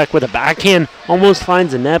something. Siak with a backhand almost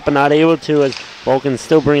finds the net, but not able to, as Vulcan's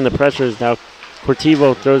still bringing the pressures. Now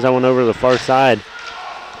Cortivo throws that one over to the far side.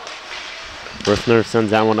 Riffner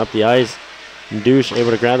sends that one up the ice. And Douche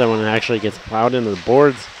able to grab that one and actually gets plowed into the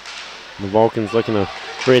boards. And the Vulcans looking to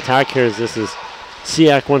re-attack here as this is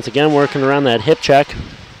Siak once again working around that hip check.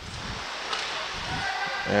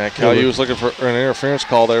 Yeah, Caillou was looking for an interference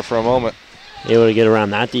call there for a moment. Able to get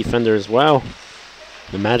around that defender as well.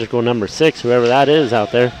 The magical number 6, whoever that is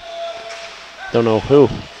out there. Don't know who.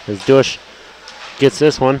 As Douche gets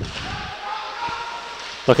this one.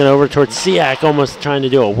 Looking over towards Siak, almost trying to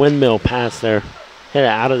do a windmill pass there. Hit it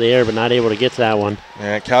out of the air, but not able to get to that one.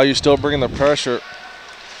 Yeah, Caillou still bringing the pressure.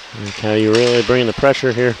 Caillou really bringing the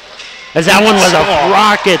pressure here. As that one was a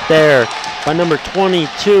rocket there by number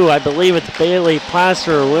 22. I believe it's Bailey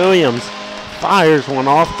Plaster-Williams. Fires one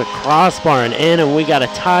off the crossbar and in, and we got a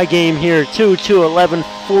tie game here. 2-2,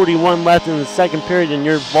 11:41 left in the second period, and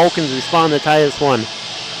your Vulcans respond to tie this one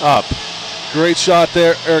up. Great shot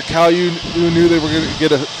there. Eric Caillou knew they were going to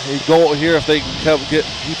get a goal here if they kept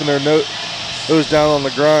keeping their nose down on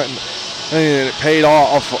the grunt. And it paid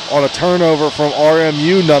off on a turnover from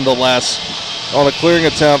RMU nonetheless on a clearing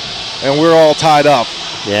attempt, and we're all tied up.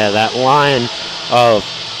 Yeah, that line of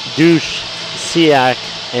Douche, Siak,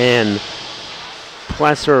 and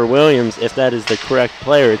Placer-Williams, if that is the correct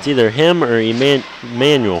player, it's either him or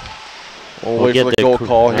Emmanuel. We'll wait for the goal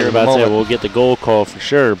call here in a moment. We'll get the goal call for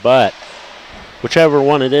sure, but whichever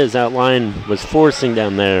one it is, that line was forcing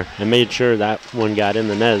down there and made sure that one got in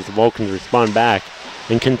the net as the Vulcans respond back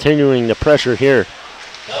and continuing the pressure here.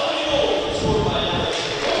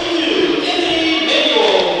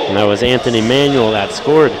 And that was Anthony Manuel that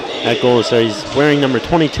scored that goal, so he's wearing number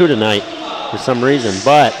 22 tonight for some reason,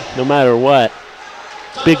 but no matter what,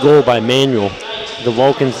 big goal by Manuel. The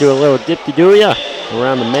Vulcans do a little dip-de-doo-ya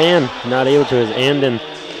around the man, not able to, as Andon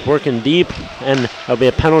working deep, and there'll be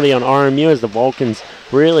a penalty on RMU as the Vulcans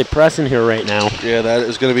really pressing here right now. Yeah, that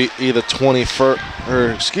is going to be either 21st,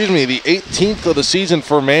 or excuse me, the 18th of the season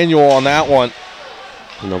for Manuel on that one.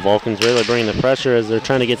 And the Vulcans really bringing the pressure as they're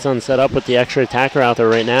trying to get something set up with the extra attacker out there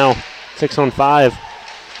right now. 6-on-5.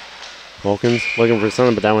 Vulcans looking for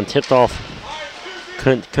something, but that one tipped off.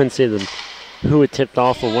 Couldn't see who it tipped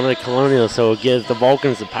off of one of the Colonials, so it gives the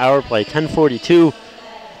Vulcans the power play. 10:42.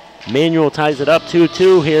 Manuel ties it up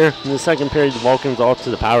 2-2 here in the second period. The Vulcans off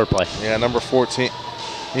to the power play. Yeah, number 14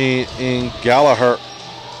 in Gallagher,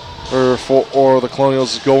 or the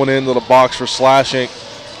Colonials is going into the box for slashing.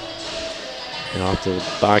 And off to the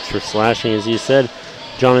box for slashing, as you said.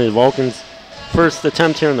 Johnny, the Vulcans' first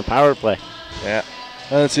attempt here in the power play. Yeah.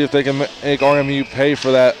 Let's see if they can make RMU pay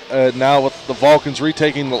for that. Now with the Vulcans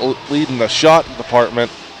retaking the lead in the shot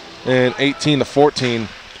department in 18-14.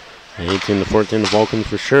 18-14, the Vulcans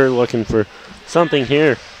for sure looking for something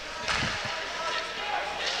here.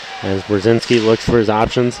 As Brzezinski looks for his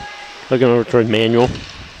options. Looking over toward Manuel.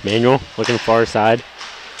 Manuel looking far side.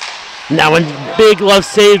 Now a big glove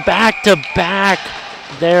save back-to-back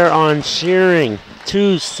there on Shearing.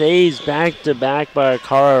 2 saves back-to-back by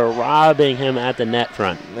Akara, robbing him at the net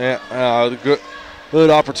front. Yeah, good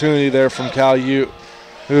opportunity there from Caillou.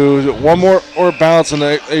 who one more or bounce and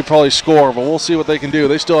they probably score, but we'll see what they can do.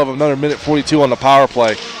 They still have another minute 42 on the power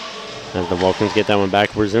play. As the Vulcans get that one back,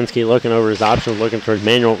 Brzezinski looking over his options, looking towards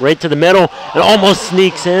Manuel, right to the middle, and almost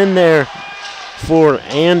sneaks in there for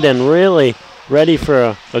Andon, really ready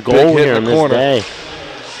for a goal here on this day.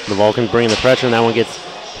 The Vulcans bringing the pressure, and that one gets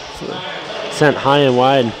sent high and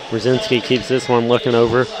wide. Brzezinski keeps this one looking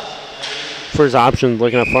over for his options,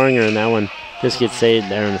 looking at Faringer, and that one just gets saved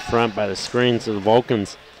there in the front by the screen. So the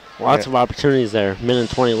Vulcans, lots of opportunities there. Minute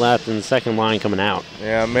 20 left, and the second line coming out.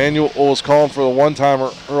 Yeah, Manuel was calling for the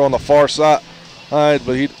one-timer on the far side, but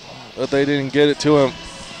they didn't get it to him.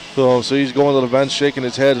 So he's going to the bench, shaking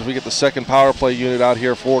his head as we get the second power play unit out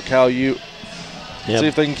here for Cal U. See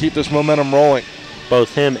if they can keep this momentum rolling.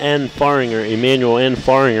 Both him and Faringer, Emmanuel and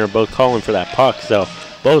Faringer, both calling for that puck. So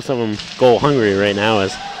both of them goal hungry right now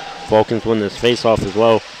as Vulcans win this face-off as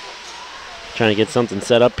well. Trying to get something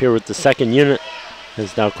set up here with the second unit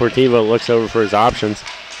as Del Cortivo looks over for his options.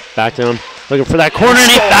 Back to him, looking for that corner,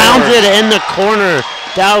 and he found it in the corner.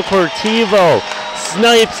 Del Cortivo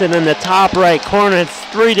snipes it in the top right corner. It's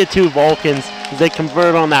 3-2 Vulcans as they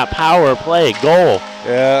convert on that power play goal.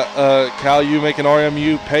 Yeah, Cal U making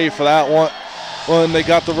RMU pay for that one. When they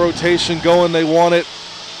got the rotation going, they won it.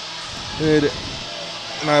 And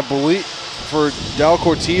I believe for Del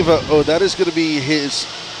Cortivo, that is going to be his,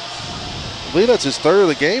 I believe that's his third of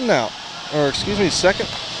the game now. Or excuse me, second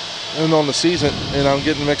and on the season. And I'm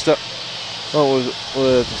getting mixed up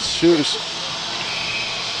with shoes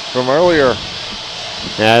from earlier.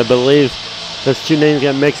 Yeah, I believe those two names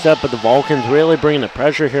got mixed up, but the Vulcans really bringing the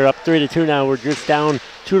pressure here, up 3-2 now. We're just down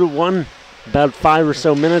 2-1 about 5 or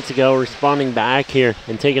so minutes ago, responding back here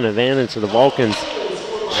and taking advantage of the Vulcans,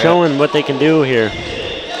 showing what they can do here.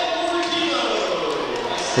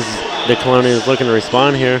 This is the Colonials looking to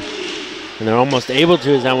respond here, and they're almost able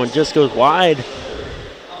to as that one just goes wide.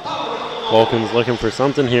 Vulcans looking for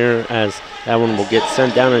something here as that one will get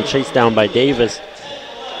sent down and chased down by Davis.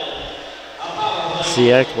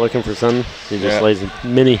 Siak looking for something. He just lays a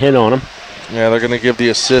mini hit on him. Yeah, they're going to give the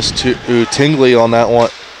assist to Tingley on that one.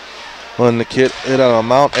 When the kid hit on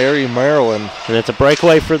Mount Airy, Maryland. And it's a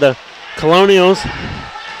breakaway for the Colonials.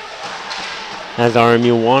 As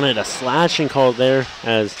RMU wanted a slashing call there,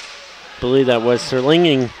 as I believe that was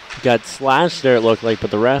Serlinging got slashed there, it looked like,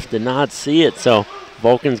 but the ref did not see it. So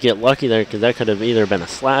Vulcans get lucky there because that could have either been a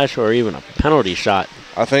slash or even a penalty shot.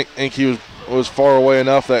 I think he was far away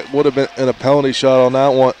enough that would have been in a penalty shot on that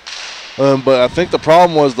one. But I think the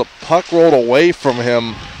problem was the puck rolled away from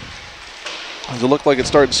him. It looked like it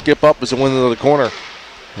started to skip up as it went into the corner.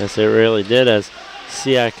 Yes, it really did, as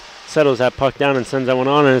Siak settles that puck down and sends that one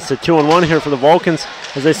on. And it's a 2-on-1 here for the Vulcans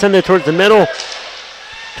as they send it towards the middle.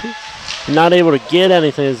 Not able to get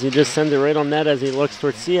anything as he just sends it right on net as he looks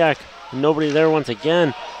towards Siak. Nobody there once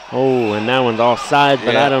again. Oh, and that one's offside,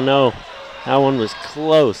 but I don't know. That one was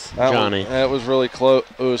close, Johnny. That was really close,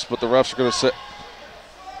 but the refs are going to say,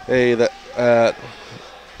 hey, that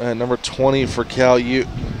number 20 for Cal U.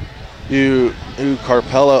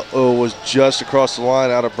 Carpella was just across the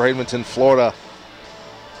line out of Bradenton, Florida.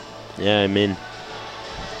 Yeah, I mean,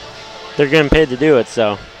 they're getting paid to do it,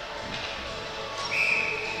 so.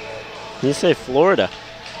 You say Florida.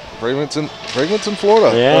 Bradenton,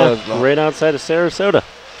 Florida. Yeah, right outside of Sarasota,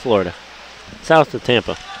 Florida. South of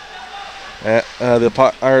Tampa. The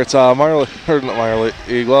Pirates, minor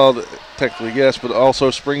league, well, technically yes, but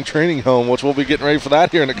also spring training home, which we'll be getting ready for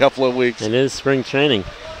that here in a couple of weeks. It is spring training.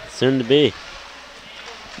 Soon to be.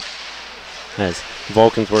 As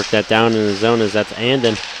Vulcans work that down in the zone as that's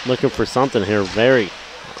Andon looking for something here. Very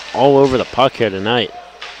all over the puck here tonight.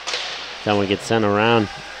 That one gets sent around.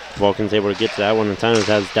 Vulcans able to get to that one in time as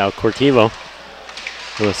that's Del Cortivo.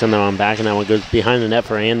 He'll send that one back and that one goes behind the net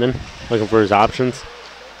for Andon. Looking for his options.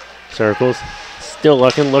 Circles. Still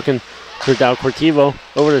looking for Del Cortivo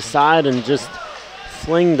over the side and just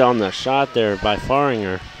flinged on the shot there by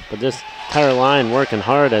Faringer. But this entire line working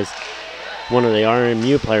hard as one of the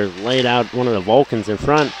RMU players laid out one of the Vulcans in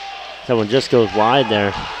front. That one just goes wide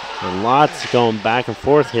there. And lots going back and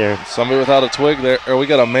forth here. Somebody without a twig there. We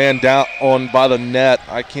got a man down on by the net.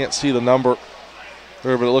 I can't see the number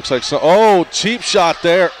there, but it looks like cheap shot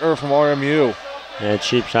there from RMU. Yeah,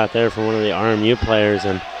 cheap shot there from one of the RMU players,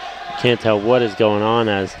 and can't tell what is going on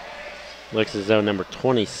as looks as though number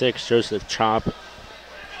 26, Joseph Chop,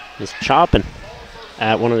 is chopping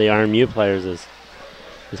at one of the RMU players as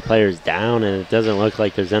this player is down, and it doesn't look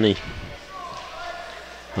like there's any.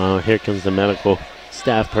 Oh, here comes the medical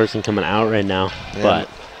staff person coming out right now. Yeah,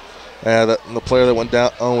 but the player that went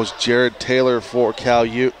down was Jared Taylor for Cal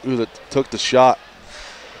U, who took the shot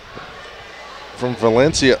from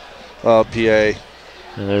Valencia, PA.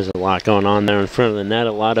 And there's a lot going on there in front of the net,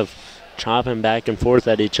 a lot of chopping back and forth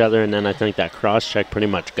at each other, and then I think that cross-check pretty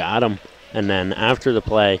much got him. And then after the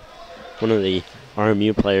play, one of the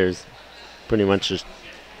RMU players pretty much just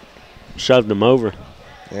shoved him over.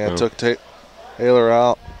 Yeah, took Taylor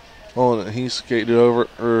out. Oh, and he skated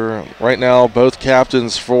over. Right now, both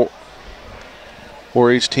captains for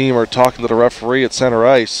each team are talking to the referee at center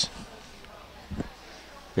ice.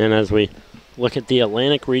 And as we look at the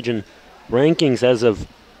Atlantic Region rankings as of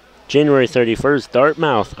January 31st,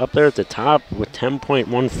 Dartmouth up there at the top with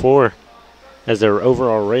 10.14 as their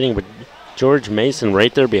overall rating, but George Mason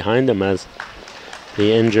right there behind them as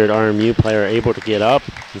the injured RMU player able to get up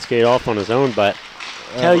and skate off on his own. But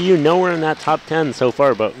tell you, nowhere in that top 10 so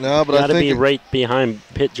far, but no, but got to I be right behind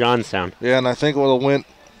Pitt Johnstown. Yeah, and I think we'll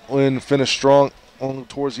win finish strong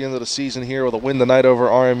towards the end of the season here with a win tonight over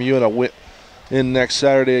RMU and a win in next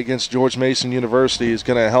Saturday against George Mason University is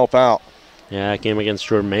going to help out. Yeah, that game against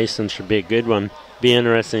George Mason should be a good one. Be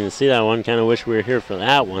interesting to see that one. Kind of wish we were here for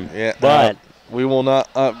that one. Yeah, but we will not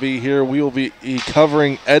be here. We will be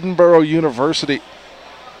covering Edinboro University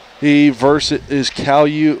versus Cal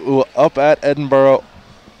U up at Edinboro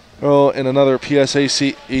in another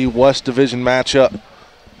PSAC West Division matchup.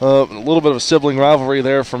 A little bit of a sibling rivalry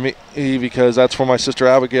there for me because that's where my sister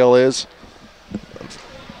Abigail is.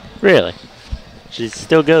 Really? She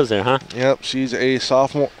still goes there, huh? Yep, she's a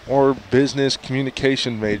sophomore business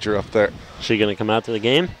communication major up there. Is she going to come out to the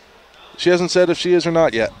game? She hasn't said if she is or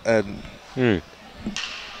not yet.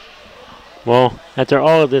 Well, after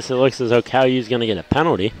all of this, it looks as though Cal U's going to get a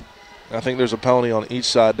penalty. I think there's a penalty on each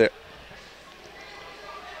side there.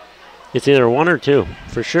 It's either one or two.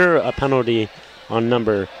 For sure, a penalty on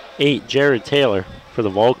number 8, Jared Taylor, for the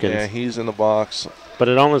Vulcans. Yeah, he's in the box. But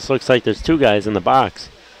it almost looks like there's two guys in the box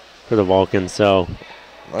for the Vulcans, so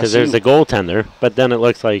because there's a goaltender, but then it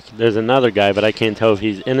looks like there's another guy, but I can't tell if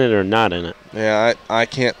he's in it or not in it. Yeah, I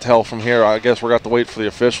can't tell from here. I guess we're going to have to wait for the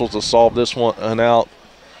officials to solve this one out.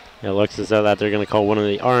 It looks as though that they're going to call one of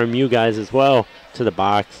the RMU guys as well to the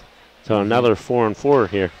box. So another 4-on-4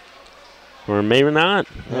 here. Or maybe not.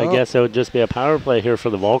 I guess it would just be a power play here for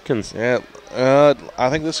the Vulcans. Yeah, I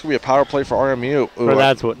think this could be a power play for RMU.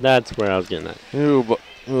 That's where I was getting at.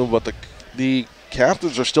 But the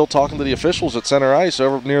captains are still talking to the officials at center ice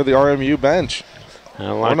over near the RMU bench.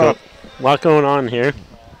 A lot going on here.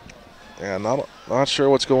 Yeah, not sure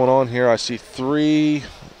what's going on here. I see 3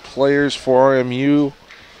 players for RMU,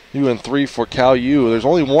 and 3 for Cal U. There's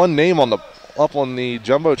only one name up on the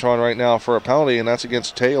Jumbotron right now for a penalty, and that's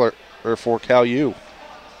against Taylor, or for Cal U.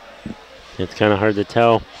 It's kind of hard to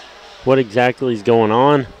tell what exactly is going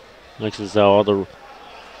on. Looks as though it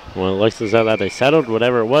looks as though that they settled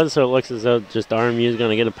whatever it was, so it looks as though just RMU is going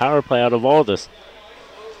to get a power play out of all this.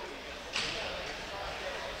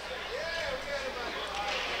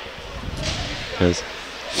 As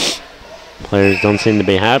players don't seem to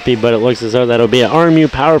be happy, but it looks as though that'll be an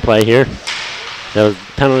RMU power play here. That was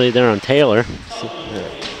penalty there on Taylor.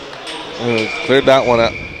 Cleared that one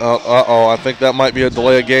out. I think that might be a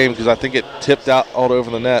delay of game because I think it tipped out all over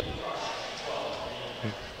the net.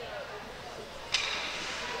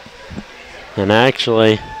 And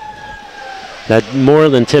actually, that more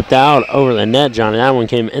than tipped out over the net, Johnny. That one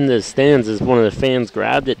came into the stands as one of the fans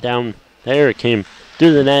grabbed it down there. It came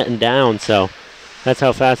through the net and down, so that's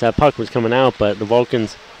how fast that puck was coming out. But the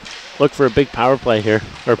Vulcans look for a big power play here,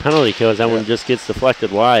 or penalty kill, as that one just gets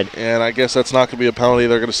deflected wide. And I guess that's not going to be a penalty.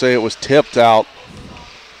 They're going to say it was tipped out.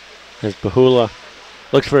 As Bahula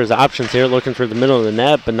looks for his options here, looking for the middle of the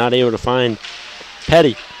net, but not able to find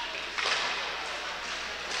Petty.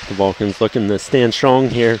 The Vulcans looking to stand strong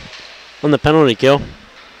here on the penalty kill.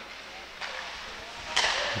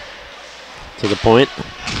 To the point.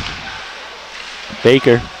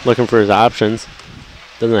 Baker looking for his options.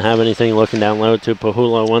 Doesn't have anything, looking down low to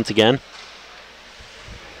Pahula once again.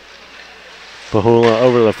 Pahula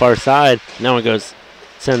over the far side. Now it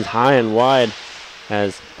sends high and wide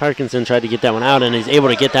as Parkinson tried to get that one out, and he's able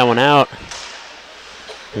to get that one out.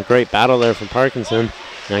 A great battle there from Parkinson.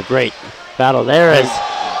 And a great battle there as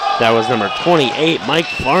that was number 28, Mike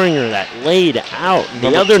Faringer, that laid out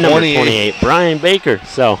the other number 28, Brian Baker.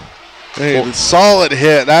 So, hey, solid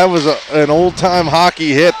hit. That was an old-time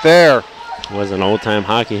hockey hit there. Was an old-time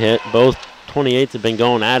hockey hit. Both 28s have been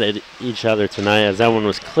going at it each other tonight as that one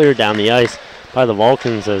was cleared down the ice by the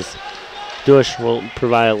Vulcans as Dush will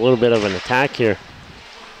provide a little bit of an attack here.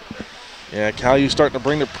 Yeah, Cal U starting to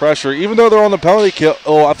bring the pressure. Even though they're on the penalty kill,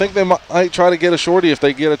 I think they might try to get a shorty if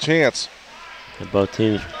they get a chance. And both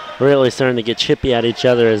teams really starting to get chippy at each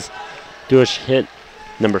other as Dush hit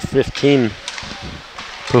number 15,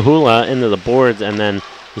 Pahula, into the boards, and then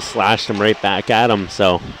he slashed him right back at him.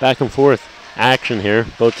 So back and forth action here.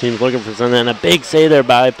 Both teams looking for something. And a big save there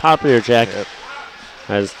by Popiorchek. Yep.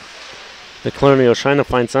 As the Colonials trying to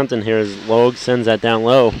find something here as Logue sends that down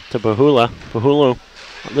low to Pahula. Pahulu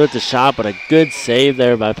with the shot, but a good save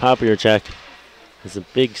there by Popiorchek. There's a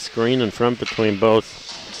big screen in front between both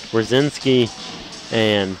Brzezinski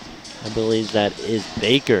and I believe that is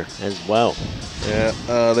Baker as well.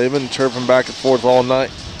 Yeah, they've been chirping back and forth all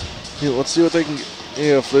night. Let's see what they can,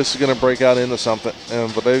 if this is going to break out into something.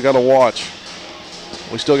 But they've got to watch.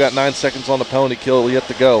 We still got 9 seconds on the penalty kill yet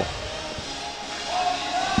to go.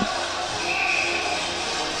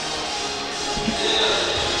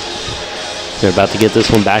 They're about to get this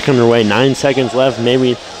one back underway. 9 seconds left.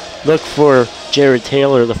 Maybe look for Jared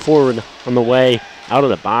Taylor, the forward, on the way out of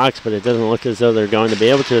the box, but it doesn't look as though they're going to be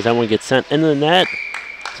able to as that one gets sent into the net.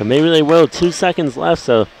 So maybe they will. 2 seconds left,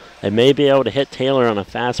 so they may be able to hit Taylor on a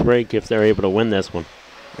fast break if they're able to win this one.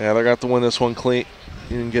 Yeah, they got to win this one clean.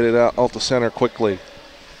 You can get it out the center quickly.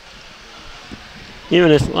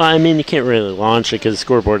 Even if, well, I mean, you can't really launch it because the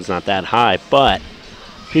scoreboard's not that high, but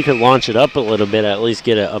if you could launch it up a little bit, at least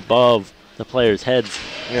get it above the players' heads.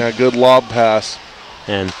 Yeah, good lob pass.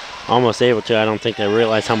 And almost able to. I don't think they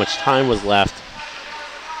realized how much time was left.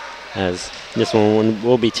 As this one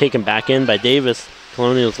will be taken back in by Davis.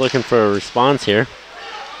 Colonial's looking for a response here.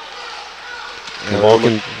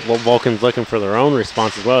 And Vulcan's looking for their own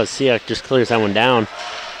response as well as Siak just clears that one down.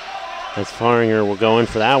 As Faringer will go in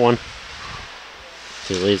for that one.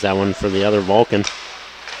 So he leaves that one for the other Vulcan.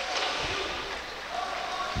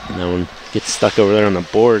 And that one gets stuck over there on the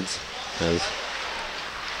boards as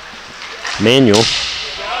Manuel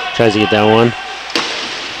tries to get that one.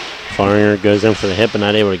 Faringer goes in for the hip but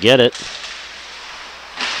not able to get it.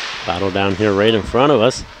 Battle down here right in front of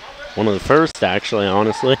us. One of the first, actually,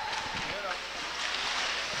 honestly.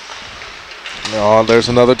 Oh, there's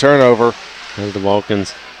another turnover. As the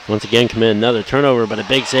Vulcans once again commit another turnover, but a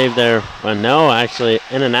big save there. But no, actually,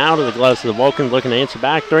 in and out of the gloves. So the Vulcans looking to answer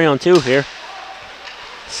back. 3-on-2 here.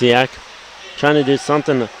 Siak trying to do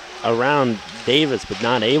something around Davis, but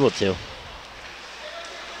not able to.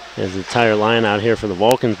 There's the entire line out here for the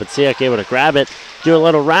Vulcans, but Siak able to grab it, do a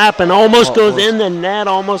little wrap, and almost goes in the net,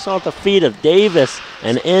 almost off the feet of Davis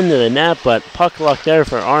and into the net, but puck luck there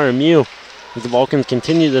for RMU as the Vulcans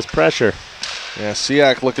continue this pressure. Yeah,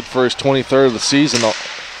 Siak looking for his 23rd of the season.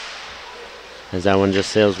 As that one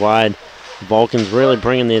just sails wide. The Vulcans really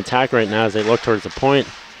bringing the attack right now as they look towards the point.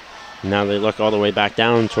 Now they look all the way back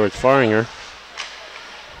down towards Faringer.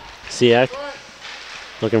 Siak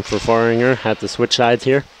looking for Faringer at the switch sides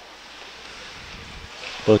here.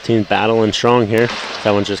 Both teams battling strong here.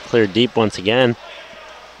 That one just cleared deep once again.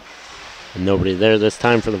 And nobody there this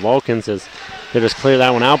time for the Vulcans as they just clear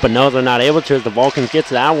that one out, but no, they're not able to as the Vulcans get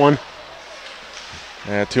to that one.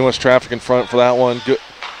 Yeah, too much traffic in front for that one.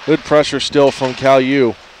 Good pressure still from Cal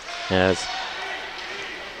U. As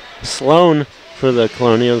Sloan for the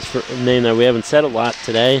Colonials, for a name that we haven't said a lot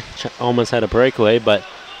today, almost had a breakaway, but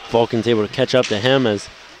Vulcans able to catch up to him as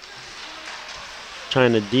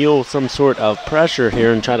trying to deal some sort of pressure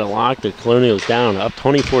here and try to lock the Colonials down. Up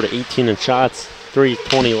 24-18 in shots,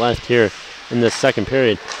 3:20 left here in this second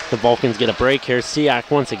period. The Vulcans get a break here. Siak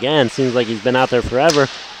once again, seems like he's been out there forever.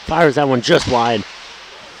 Fires that one just wide.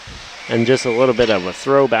 And just a little bit of a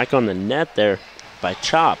throw back on the net there by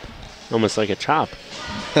Chop. Almost like a chop.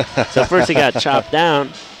 So first he got chopped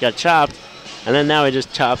down, got chopped, and then now he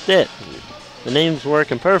just chopped it. The name's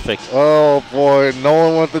working perfect. Oh boy, no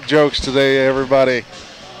one wants the jokes today, everybody.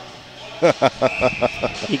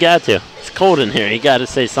 You got to. It's cold in here. You got to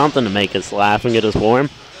say something to make us laugh and get us warm.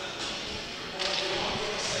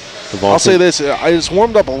 I'll say this: I just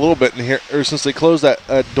warmed up a little bit in here, or since they closed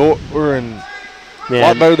that door, and a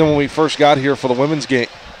lot better than when we first got here for the women's game.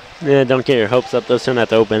 Yeah, don't get your hopes up. They'll soon have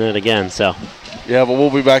to open it again. So. Yeah, but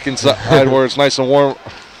we'll be back inside where it's nice and warm.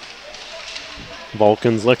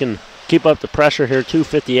 Vulcans looking to keep up the pressure here.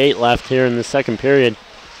 2:58 left here in the second period.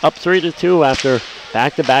 Up 3-2 after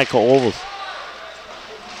back-to-back goals.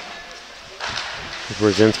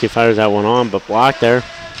 Brzezinski fires that one on, but blocked there.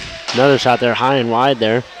 Another shot there, high and wide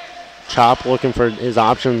there. Chop looking for his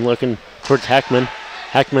option, looking towards Heckman.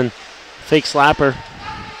 Heckman, fake slapper.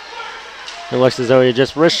 It looks as though he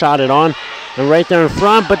just wrist shot it on. And right there in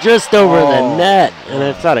front, but just over the net. And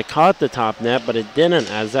I thought it caught the top net, but it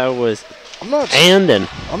didn't, as that was Andon.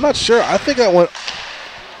 I'm not sure. I think I went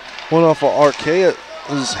off of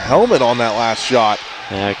Arcea's helmet on that last shot.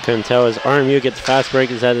 Yeah, I couldn't tell as RMU gets fast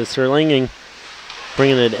break as that is Serlinging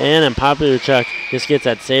bringing it in, and Popiorchek just gets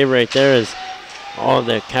that save right there as all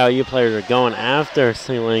the Cal U players are going after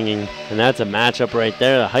Serlinging. And that's a matchup right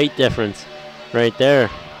there, the height difference. right there.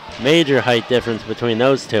 Major height difference between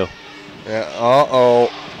those two. Yeah,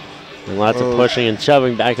 uh-oh. And lots of pushing and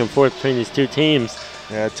shoving back and forth between these two teams.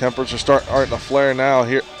 Yeah, tempers are starting to flare now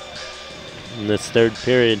here. In this third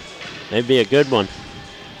period. Maybe a good one.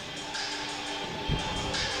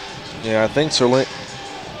 Yeah, I think Sterling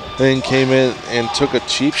came in and took a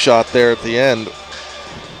cheap shot there at the end.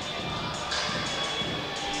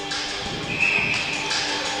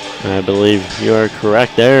 I believe you are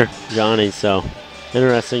correct there, Johnny. So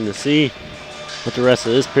interesting to see what the rest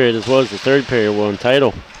of this period as well as the third period will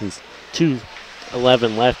entitle. There's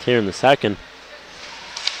 2:11 left here in the second.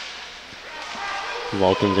 The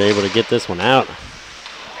Vulcans are able to get this one out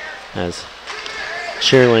as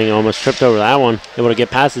Shearling almost tripped over that one. Able to get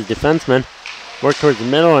past his defenseman. Work towards the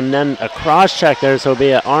middle and then a cross check there, so it'll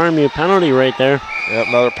be an RMU penalty right there. Yep,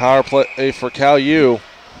 another power play for Cal U.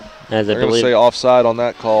 As I They're going to believe, say offside on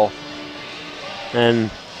that call. and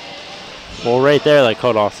well, right there they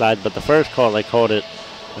called offside, but the first call they called it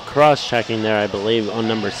a cross checking there, I believe, on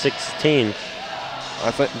number 16, I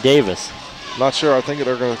think. Davis. Not sure. I think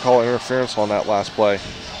they're going to call interference on that last play.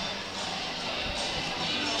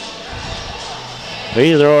 But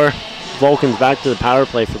either or, Vulcans back to the power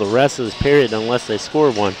play for the rest of this period unless they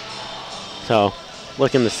score one. So,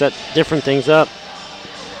 looking to set different things up.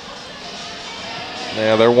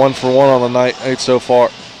 Yeah, they're 1 for 1 on the night so far.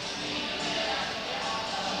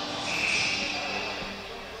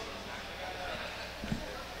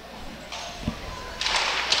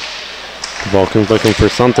 Vulcans looking for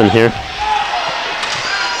something here.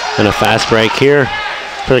 And a fast break here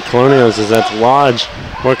for the Colonials as that's Lodge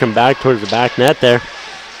working back towards the back net there.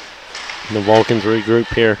 And the Vulcans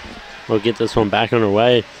regroup here. We'll get this one back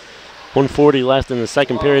underway. 1:40 left in the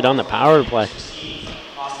second period on the power play.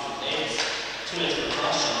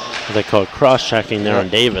 They call it cross-checking there on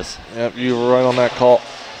Davis. Yep, you were right on that call.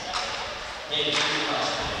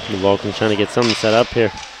 The Vulcans trying to get something set up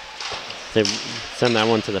here. They send that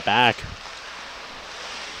one to the back.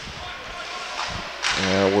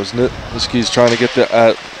 Yeah, it was Niski's trying to get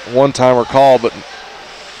the one-timer call, but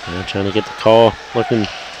Yeah, trying to get the call. Looking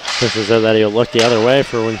just as though that he'll look the other way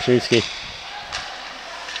for Winchewski.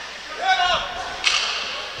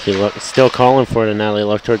 Still calling for it, and now they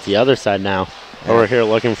look towards the other side now. Yeah. Over here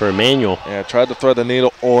looking for Emmanuel. yeah, tried to thread the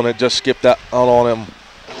needle, and it just skipped out on him.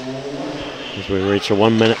 As we reach a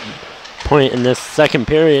 1 minute point in this second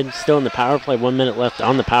period, still in the power play, 1 minute left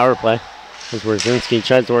on the power play. As Wierzinski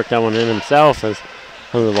tries to work that one in himself, as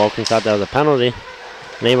some of the Vulcans thought that was a penalty.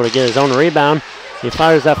 And able to get his own rebound. He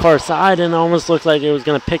fires that far side and almost looked like it was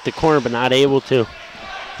going to pick the corner, but not able to.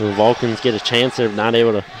 And the Vulcans get a chance there, not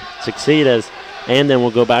able to succeed and then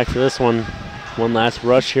we'll go back for this one. One last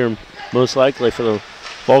rush here, most likely for the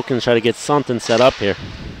Vulcans, try to get something set up here.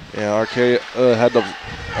 Yeah, RK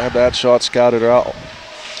had that shot scouted out.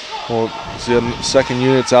 Well, see the second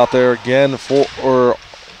unit's out there again for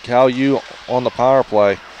Cal U on the power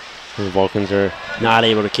play. And the Vulcans are not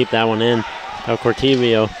able to keep that one in. Now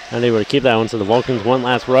Cortivio not able to keep that one, so the Vulcans one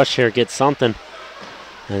last rush here, get something.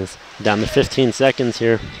 And it's down to 15 seconds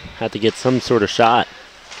here. Have to get some sort of shot.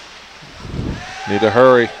 Need to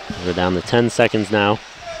hurry. We're down to 10 seconds now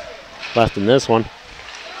left in this one.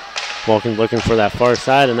 Vulcans looking for that far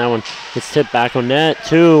side, and that one gets tipped back on net.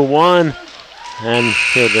 2-1, and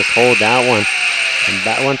he'll just hold that one. And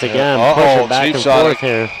back once again, push it back and forth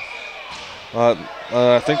here.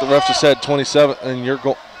 I think the ref just said 27, and you're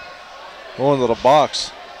going to the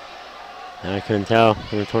box. I couldn't tell.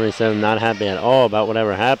 Number 27 not happy at all about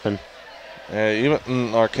whatever happened. Even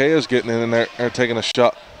Arkea's getting in there, taking a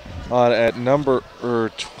shot at number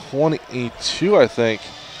 22, I think.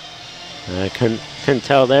 I couldn't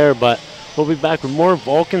tell there, but we'll be back with more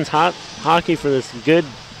Vulcans hockey for this good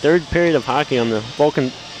third period of hockey on the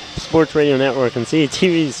Vulcan Sports Radio Network and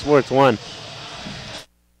CTV Sports 1.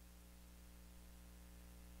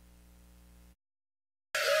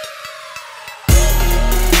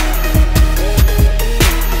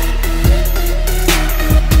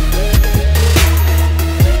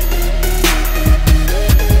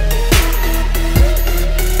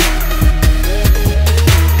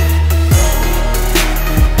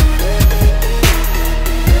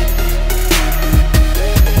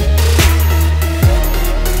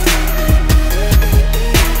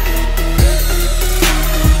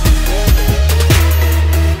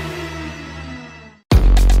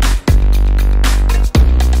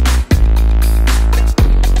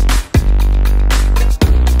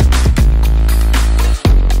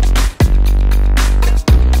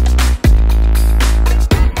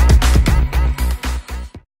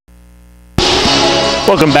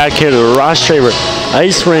 Welcome back here to the Ross Traver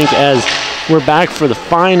Ice Rink as We're back for the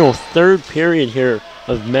final third period here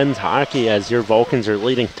of men's hockey as your Vulcans are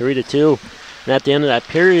leading 3-2. And at the end of that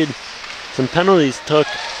period, some penalties took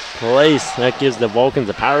place. That gives the Vulcans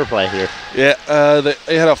a power play here. Yeah,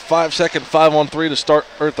 they had a 5-second 5-on-3 to start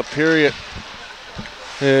the period.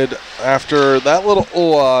 And after that little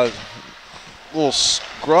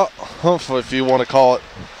humph, if you want to call it,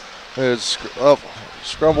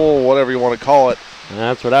 scrumble, whatever you want to call it. And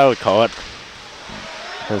that's what I would call it.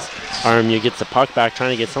 As RMU gets the puck back,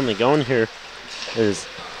 trying to get something going here.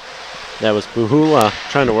 That was Puhula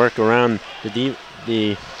trying to work around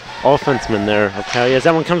the offenseman there of Cali. As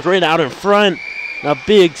that one comes right out in front. A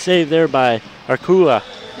big save there by Arkua.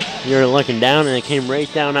 You're looking down, and it came right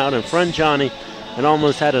down out in front, Johnny, and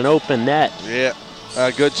almost had an open net. Yeah,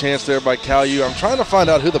 a good chance there by Cal U. I'm trying to find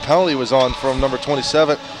out who the penalty was on from number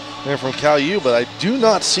 27 and from Cal U, but I do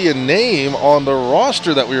not see a name on the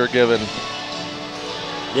roster that we were given.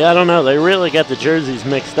 Yeah, I don't know. They really got the jerseys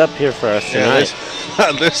mixed up here for us tonight.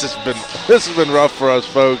 Yeah, this has been rough for us,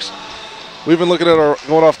 folks. We've been looking at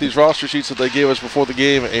going off these roster sheets that they gave us before the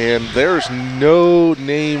game, and there's no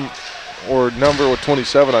name or number with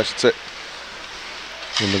 27, I should say.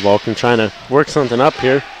 And the Vulcan trying to work something up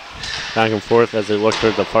here, back and forth as they look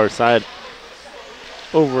towards the far side,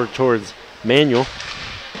 over towards Manuel.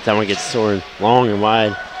 That one gets stored long and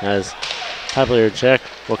wide as Pavlier check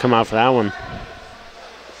will come out for that one.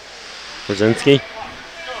 Brzezinski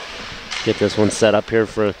get this one set up here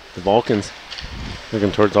for the Vulcans.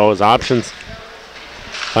 Looking towards all his options.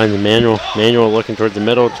 Finds Manuel. Manuel looking towards the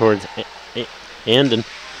middle, towards Andon.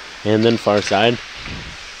 And then far side.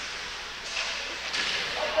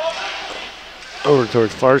 Over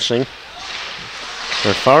towards Farsing.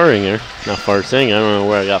 Or Faringer. Not Farsing. I don't know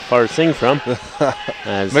where I got Farsing from.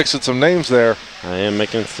 Mixing some names there. I am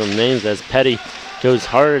mixing some names as Petty goes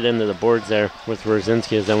hard into the boards there with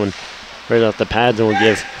Brzezinski as that one right off the pads and will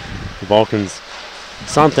give the Vulcans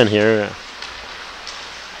something here.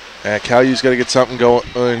 Cal U's got to get something going,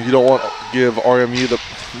 and you don't want to give RMU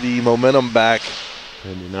the momentum back.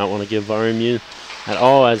 I do not want to give RMU at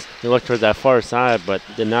all as they look towards that far side, but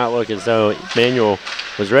did not look as though Manuel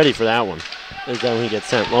was ready for that one. As though he gets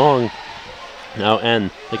sent long. Now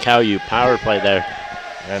end the Cal U power play there.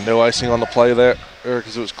 And no icing on the play there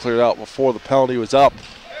because it was cleared out before the penalty was up.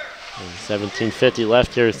 And 17:50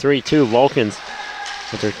 left here, 3-2 Vulcans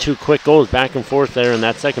with their two quick goals back and forth there in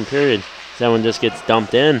that second period. That one just gets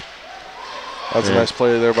dumped in. That's a nice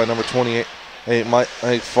play there by number 28.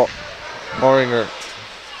 Faringer.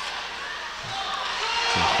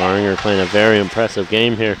 Faringer playing a very impressive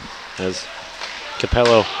game here as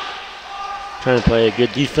Capello trying to play a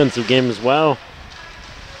good defensive game as well.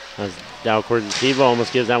 As Dow Cortesiva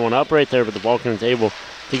almost gives that one up right there, but the Vulcans able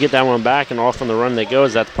to get that one back, and off on the run they go.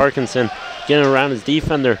 That's Parkinson getting around his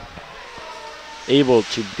defender. Able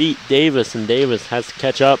to beat Davis, and Davis has to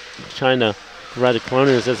catch up, trying to provide the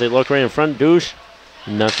Colonials as they look right in front. Douche,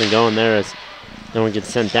 nothing going there as no one gets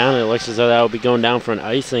sent down. It looks as though that will be going down for an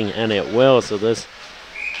icing, and it will. So this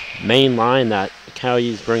main line that Cal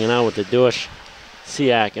U's bringing out with the Douche,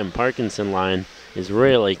 Siak, and Parkinson line is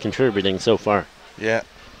really contributing so far. Yeah,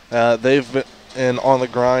 they've been on the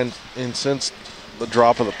grind since the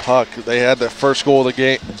drop of the puck. They had their first goal of the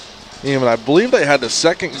game. Even I believe they had the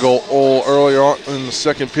second goal earlier on in the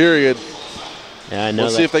second period. Yeah, I know.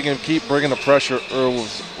 Let's see if they can keep bringing the pressure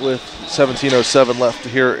with 17:07 left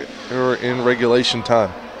here in regulation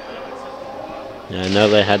time. Yeah, I know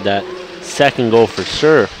they had that second goal for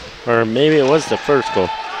sure, or maybe it was the first goal.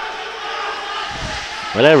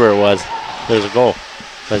 Whatever it was, there's a goal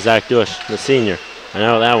by Zach Dush, the senior. I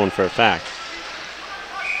know that one for a fact.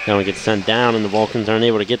 That one gets sent down, and the Vulcans aren't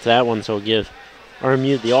able to get to that one, so we'll give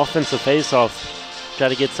RMU the offensive faceoff. Try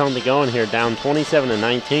to get something going here, down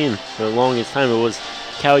 27-19. For the longest time, it was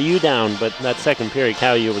Cal U down, but that second period,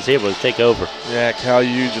 Cal U was able to take over. Yeah, Cal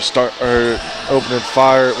U just opening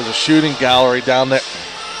fire. It was a shooting gallery down there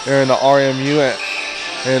in the RMU,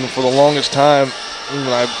 and for the longest time,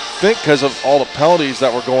 I think because of all the penalties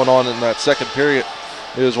that were going on in that second period,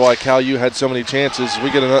 is why Cal U had so many chances.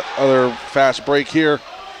 We get another fast break here.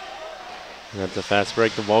 That's a fast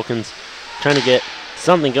break. The Vulcans trying to get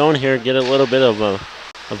something going here, get a little bit of a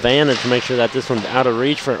advantage to make sure that this one's out of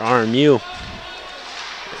reach for RMU.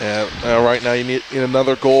 And right now you need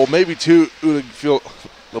another goal, maybe two.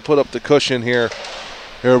 They'll put up the cushion here,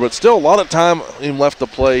 but still a lot of time left to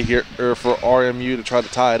play here for RMU to try to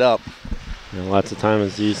tie it up. And lots of time,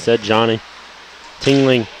 as you said, Johnny.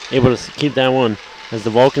 Tingling able to keep that one as the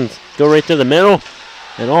Vulcans go right through the middle,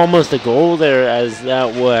 and almost a goal there as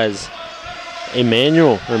that was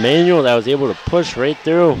Emmanuel that was able to push right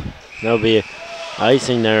through. That'll be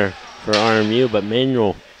icing there for RMU, but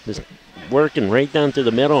Manuel just working right down through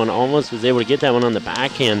the middle and almost was able to get that one on the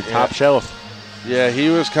backhand, top shelf. Yeah, he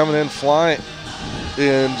was coming in flying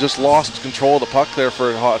and just lost control of the puck there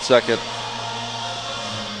for a hot second.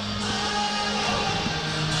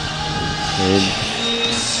 And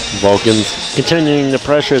Vulcans continuing the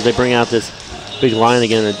pressure as they bring out this big line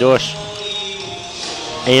again, the Dush.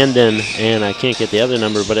 Anden, and I can't get the other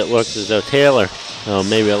number, but it looks as though Taylor.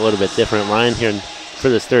 Maybe a little bit different line here for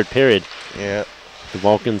this third period. Yeah. The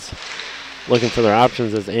Vulcans looking for their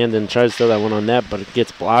options as Anden tries to throw that one on net, but it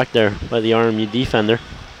gets blocked there by the RMU defender.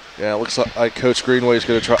 Yeah, it looks like Coach Greenway is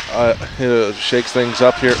going to try shake things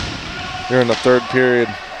up here in the third period.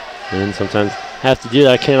 And sometimes have to do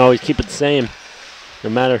that. Can't always keep it the same, no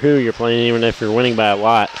matter who you're playing, even if you're winning by a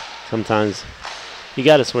lot. Sometimes you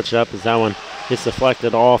got to switch it up as that one gets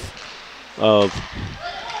deflected off of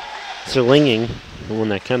Serlinging, the one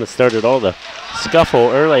that kind of started all the scuffle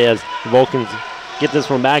early as the Vulcans get this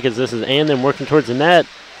one back as this is Anden working towards the net.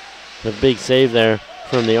 A big save there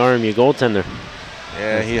from the RMU goaltender.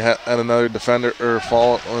 Yeah, he had another defender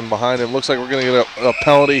falling behind him. Looks like we're going to get a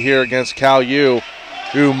penalty here against Cal U,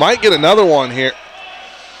 who might get another one here.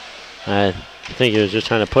 I think he was just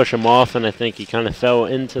trying to push him off, and I think he kind of fell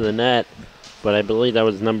into the net. But I believe that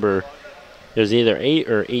was it was either 8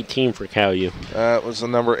 or 18 for Cal U. That was the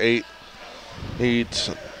number 8.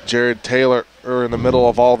 Jared Taylor in the middle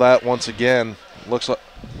of all that once again. Looks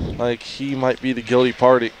like he might be the guilty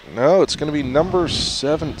party. No, it's going to be number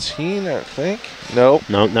 17, I think. No,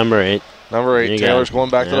 number 8. Number 8. Taylor's going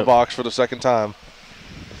back to the box for the second time.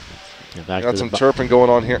 Got some chirping going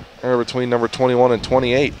on here between number 21 and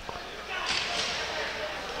 28.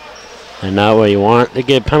 And not what you want. They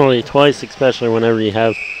get a penalty twice, especially whenever you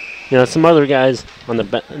have, some other guys on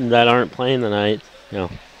that aren't playing tonight.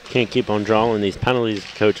 Can't keep on drawing these penalties.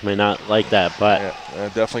 Coach may not like that, but yeah,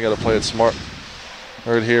 definitely got to play it smart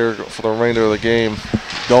right here for the remainder of the game.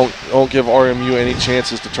 Don't give RMU any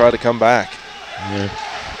chances to try to come back. Yeah,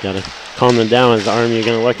 got to calm them down as the RMU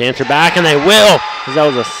going to look to answer back, and they will. As that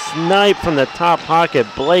was a snipe from the top pocket.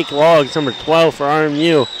 Blake Logs, number 12 for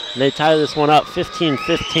RMU, and they tie this one up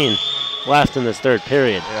 15-15 left in this third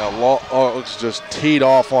period. Yeah, Logs just teed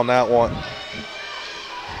off on that one.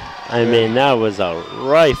 I mean, that was a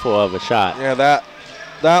rifle of a shot. Yeah,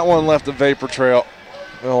 that one left a vapor trail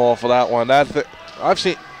off of that one. I've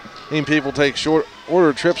seen people take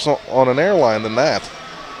shorter trips on an airline than that.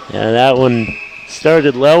 Yeah, that one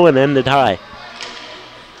started low and ended high.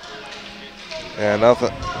 Yeah,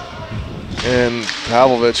 nothing. And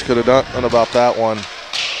Pavlovich could have done about that one.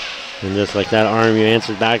 And just like that, RMU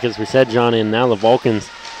answered back, as we said, Johnny, and now the Vulcans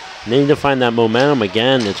need to find that momentum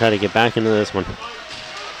again to try to get back into this one.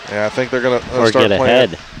 Yeah, I think they're going to start get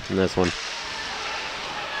ahead in this one.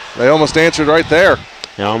 They almost answered right there.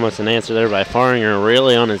 Yeah, almost an answer there by Faringer,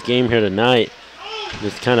 really on his game here tonight.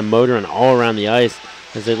 Just kind of motoring all around the ice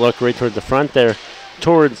as they look right towards the front there,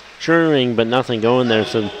 towards Scherling, but nothing going there.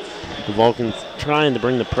 So the Vulcans trying to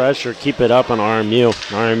bring the pressure, keep it up on RMU.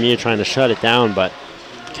 RMU trying to shut it down, but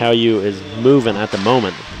Cal U is moving at the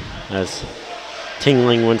moment as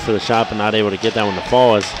Tingling went for the shot but not able to get that one to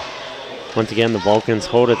fall. As once again the Vulcans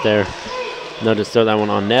hold it there. Notice throw that one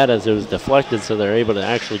on net as it was deflected, so they're able to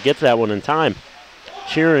actually get to that one in time.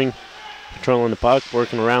 Shearing controlling the puck,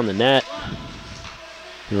 working around the net.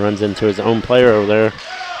 He runs into his own player over there.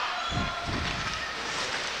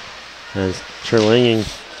 As Scherlinging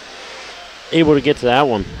able to get to that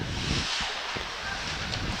one.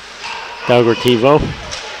 Delgartivo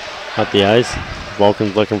up the ice.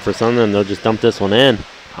 Vulcans looking for something, and they'll just dump this one in.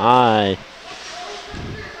 High.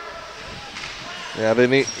 Yeah, they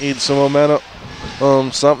need some momentum.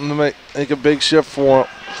 Something to make a big shift for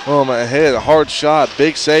them. Ahead, a hard shot,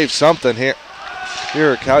 big save, something here.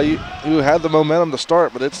 Here, Cal, you had the momentum to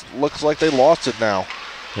start, but it looks like they lost it now.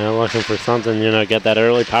 Yeah, looking for something, get that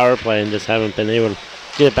early power play and just haven't been able to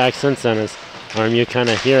get it back since then. As RMU kind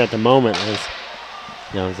of here at the moment as,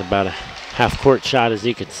 it's about a half-court shot, as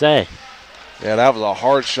you could say. Yeah, that was a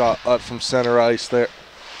hard shot up from center ice there.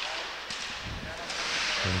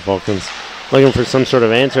 And Vulcans looking for some sort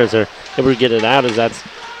of answer as they're able to get it out, as that's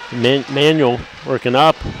Manuel working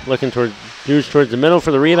up, looking towards the middle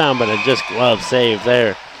for the rebound, but a just glove save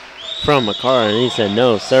there from McCarr, and he said,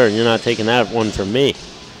 "No, sir, you're not taking that one from me."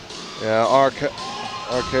 Yeah,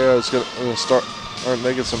 RKO is going to start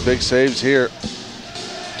making some big saves here.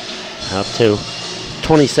 Up to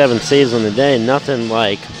 27 saves on the day, nothing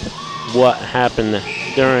like what happened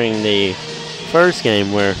during the first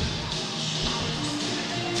game where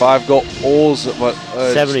 5 goals, but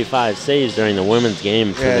 75 saves during the women's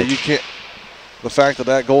game. Yeah, you can't. the fact that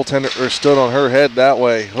that goaltender stood on her head that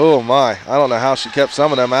way, oh my, I don't know how she kept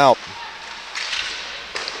some of them out.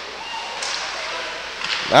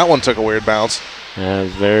 That one took a weird bounce. It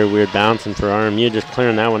was very weird bouncing for RMU, just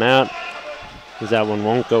clearing that one out. Because that one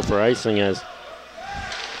won't go for icing, as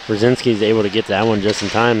Brzezinski's able to get that one just in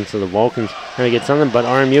time. So the Vulcans trying to get something, but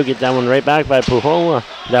RMU get that one right back by Pujola.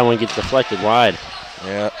 That one gets deflected wide.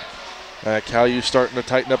 Yeah. Cal U starting to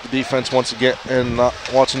tighten up the defense once again and not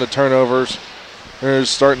watching the turnovers. They're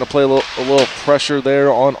starting to play a little pressure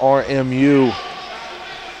there on RMU.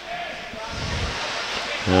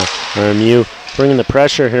 Yeah, RMU bringing the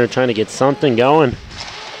pressure here, trying to get something going.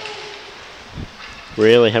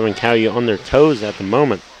 Really having Cal U on their toes at the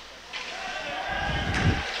moment.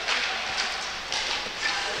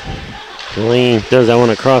 Delaney does that one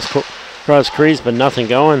across crease, but nothing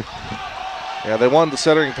going. Yeah, they wanted the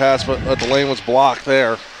centering pass, but the lane was blocked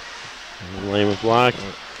there. The lane was blocked.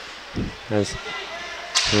 As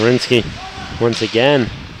Marinsky once again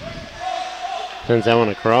sends that one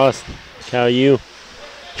across. Cal U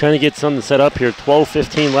trying to get something set up here.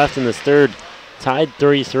 12:15 left in this third. Tied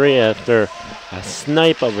 3-3 after a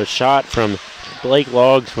snipe of a shot from Blake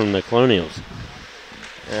Logs from the Colonials.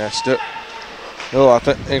 Yeah, still. Oh, I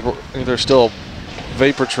think there's still a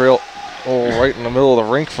vapor trail right in the middle of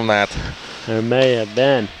the rink from that. There may have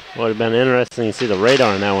been. Would have been interesting to see the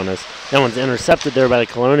radar on that one. That one's intercepted there by the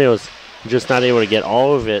Colonials. Just not able to get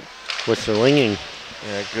all of it with Serlinging.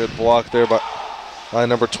 Yeah, good block there by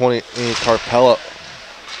number 20, Carpella.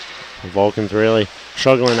 The Vulcans really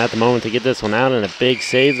struggling at the moment to get this one out, and a big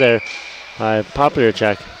save there by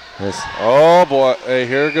Poplarchek. Oh boy, hey,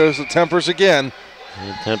 here goes the tempers again.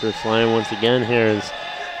 The tempers flying once again here. It's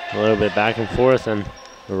a little bit back and forth, and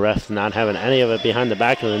the refs not having any of it behind the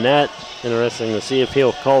back of the net. Interesting to see if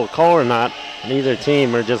he'll call or not. Neither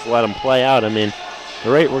team, or just let them play out. I mean,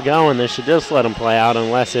 the rate we're going, they should just let them play out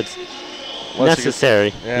unless it's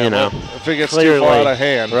necessary. Yeah, you know, if it gets clearly too far out of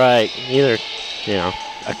hand. Right. Either, you know,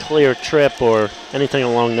 a clear trip or anything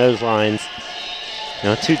along those lines. You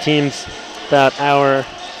know, two teams about hour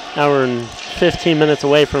and 15 minutes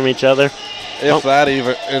away from each other. If that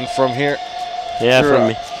even, and from here. Yeah,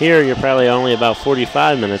 from here you're probably only about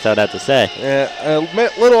 45 minutes, I'd have to say. Yeah, a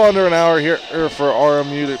little under an hour here for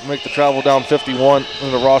RMU to make the travel down 51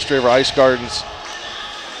 in the Ross Draver Ice Gardens.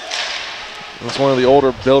 It's one of the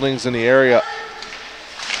older buildings in the area.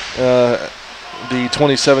 The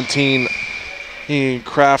 2017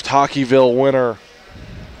 Kraft Hockeyville winner.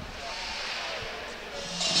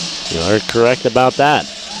 You are correct about that.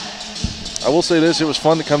 I will say this, it was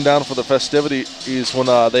fun to come down for the festivities when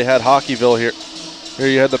they had Hockeyville here. Here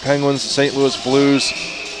you had the Penguins, the St. Louis Blues.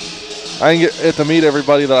 I didn't get to meet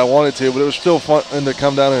everybody that I wanted to, but it was still fun to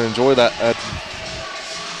come down and enjoy that.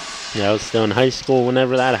 Yeah, I was still in high school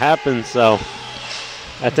whenever that happened, so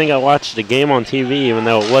I think I watched the game on TV even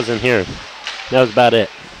though it wasn't here. That was about it.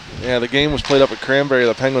 Yeah, the game was played up at Cranberry,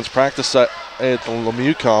 the Penguins practice site at the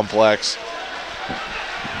Lemieux Complex.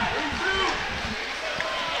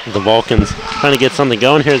 The Vulcans trying to get something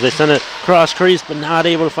going here as they send it cross crease, but not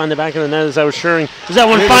able to find the back of the net as I was sure. As that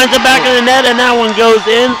one finds the back of the net, and that one goes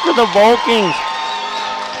in for the Vulcans.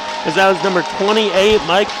 As that was number 28,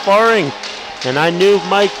 Mike Faring. And I knew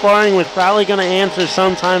Mike Faring was probably going to answer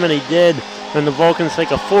sometime, and he did. And the Vulcans take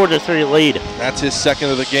a 4-3 lead. That's his second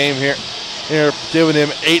of the game here. They're giving him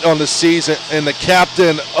 8 on the season, and the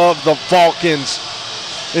captain of the Vulcans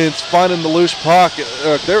is finding the loose puck. You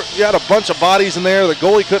had a bunch of bodies in there. The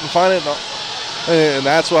goalie couldn't find it, and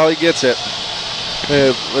that's how he gets it.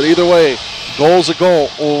 But either way, goal's a goal,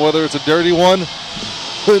 or whether it's a dirty one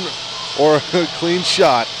or a clean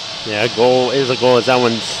shot. Yeah, a goal is a goal as that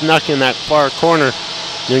one snuck in that far corner.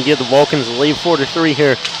 Going to give the Vulcans the lead 4-3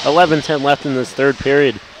 here. 11:10 left in this third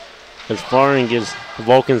period as Faring gives the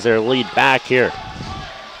Vulcans their lead back here.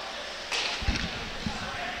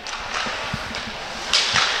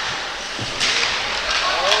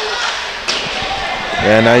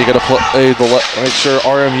 And now you got to make sure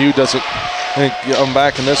RMU doesn't come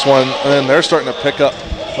back in this one. And they're starting to pick up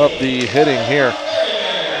the hitting here.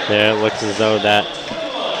 Yeah, it looks as though that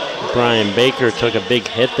Brian Baker took a big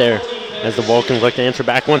hit there as the Vulcans look to answer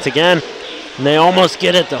back once again. And they almost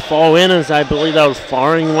get it to fall in, as I believe that was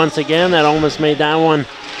Faring once again. That almost made that one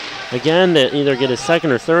again to either get his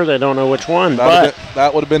second or third. I don't know which one.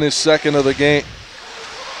 That would have been his second of the game.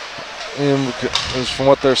 And from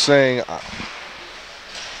what they're saying,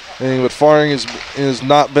 but Faring has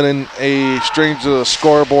not been a stranger to the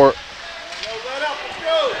scoreboard.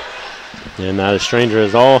 Yeah, not a stranger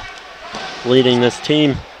at all. Leading this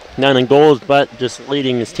team, not in goals, but just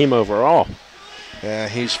leading this team overall. Yeah,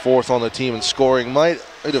 he's fourth on the team in scoring. Might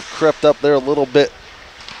might have crept up there a little bit.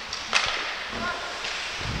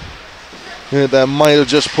 Yeah, that might have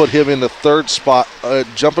just put him in the third spot,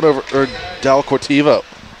 jumping over Del Cortivo.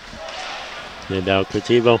 Yeah, Del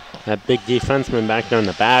Cortivo, that big defenseman back there in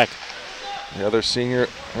the back. The other senior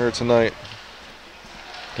here tonight.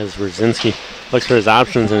 As Brzezinski looks for his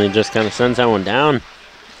options and he just kind of sends that one down.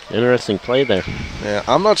 Interesting play there. Yeah,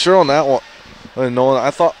 I'm not sure on that one.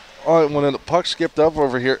 I thought when the puck skipped up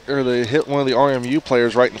over here, or they hit one of the RMU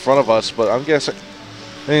players right in front of us, but I'm guessing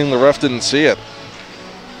the ref didn't see it.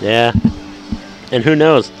 Yeah. And who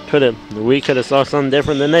knows? We could have saw something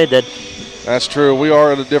different than they did. That's true. We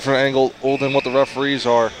are at a different angle than what the referees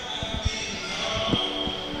are.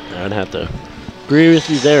 I'd have to agree with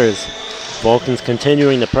you there. As Vulcan's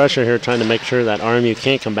continuing the pressure here, trying to make sure that RMU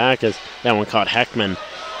can't come back, as that one caught Heckman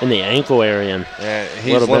in the ankle area. And yeah,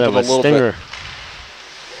 he's a little bit of a stinger.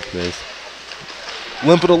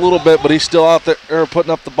 Limping a little bit, but he's still out there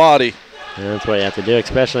putting up the body. And that's what you have to do,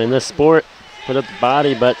 especially in this sport. Put up the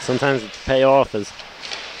body, but sometimes it's pay off as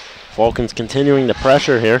Vulcan's continuing the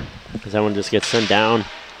pressure here, because that one just gets sent down.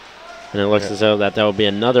 And it looks as though that will be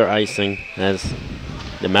another icing, as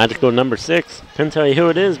the magical number 6. Couldn't tell you who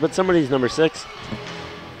it is, but somebody's number 6.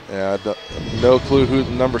 Yeah, no clue who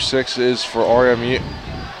the number 6 is for RMU.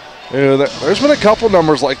 There's been a couple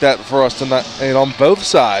numbers like that for us tonight, and on both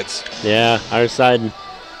sides. Yeah, our side,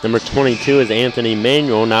 number 22 is Anthony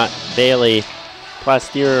Manuel, not Bailey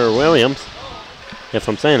Plastier or Williams. If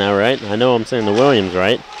I'm saying that right. I know I'm saying the Williams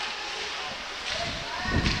right.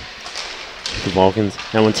 The Vulcans.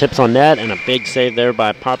 That one tips on net, and a big save there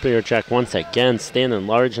by Popular Check once again, standing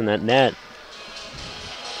large in that net.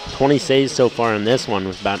 20 saves so far in this one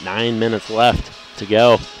with about 9 minutes left to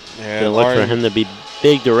go. Yeah, look for him to be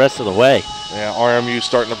big the rest of the way. Yeah, RMU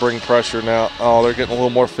starting to bring pressure now. Oh, they're getting a little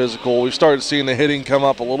more physical. We've started seeing the hitting come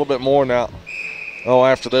up a little bit more now. Oh,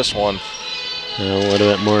 after this one. A little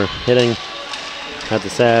bit more hitting. Have to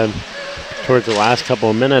say, towards the last couple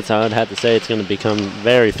of minutes, I would have to say it's going to become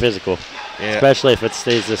very physical, especially if it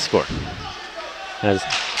stays this score. As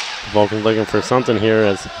Vulcan looking for something here,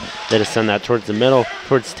 as they just send that towards the middle,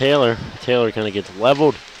 towards Taylor. Taylor kind of gets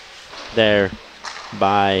leveled there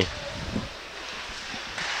by,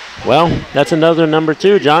 well, that's another number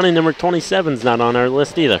 2. Johnny, number 27's not on our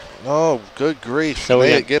list either. Oh, good grief. So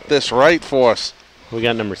they get this right for us. We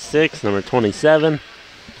got number 6, number 27.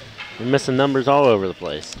 We're missing numbers all over the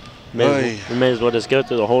place. We may as well just go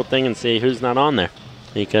through the whole thing and see who's not on there.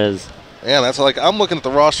 Because yeah, that's like, I'm looking at the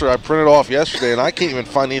roster I printed off yesterday, and I can't even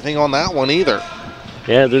find anything on that one either.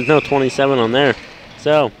 Yeah, there's no 27 on there.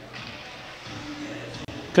 So,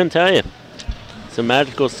 couldn't tell you. It's a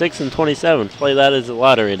magical 6 and 27. Play that as a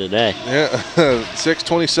lottery today. Yeah, 6,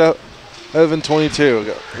 27,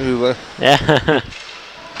 22. Yeah.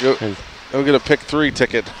 Go get a pick 3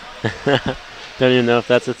 ticket. Don't even know if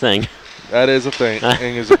that's a thing. That is a thing.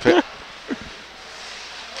 Is a pick.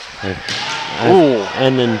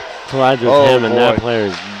 And then collides with him, and that player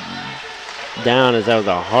is down, as that was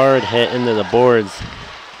a hard hit into the boards.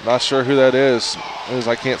 Not sure who that is.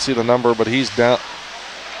 I can't see the number, but he's down.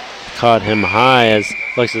 Caught him high, as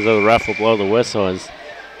looks as though the ref will blow the whistle.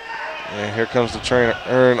 And here comes the trainer.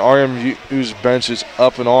 And RMU's bench is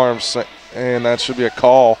up in arms, and that should be a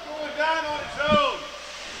call.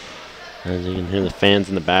 As you can hear the fans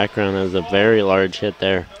in the background, that was a very large hit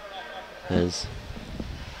there. And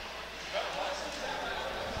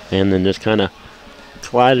then just kind of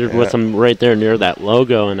collided with him right there near that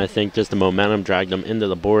logo, and I think just the momentum dragged him into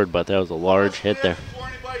the board, but that was a large hit there.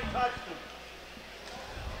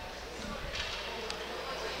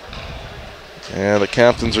 Yeah, the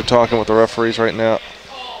captains are talking with the referees right now.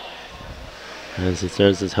 As he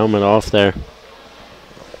throws his helmet off there.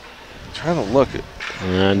 Trying to look.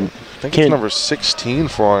 And I think it's number 16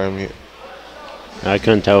 for him. I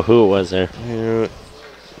couldn't tell who it was there.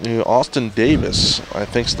 Austin Davis, I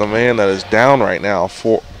think, is the man that is down right now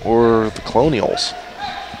for the Colonials.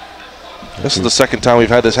 This is the second time we've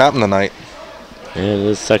had this happen tonight. Yeah, it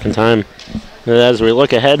is the second time. As we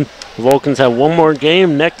look ahead, the Vulcans have one more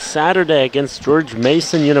game next Saturday against George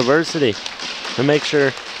Mason University. So make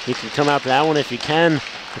sure you can come out to that one if you can.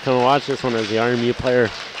 Come and watch this one as the RMU player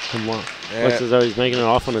looks as though he's making it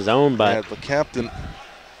off on his own. But the captain,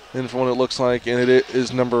 and for what it looks like, and it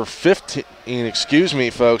is number 15. Excuse me,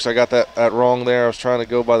 folks, I got that wrong there. I was trying to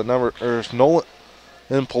go by the number. There's Nolan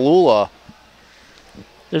and Palula.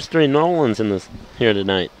 There's 3 Nolans in this here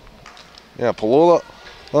tonight. Yeah, Palula.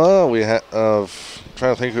 Oh, we have.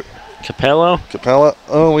 Trying to think. Capella.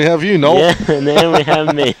 Oh, we have you, Nolan. Yeah, and then we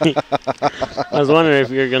have me. I was wondering if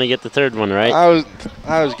you were going to get the third one right.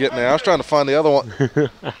 I was getting there. I was trying to find the other one,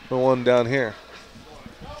 the one down here.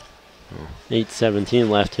 8:17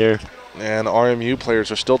 left here. And RMU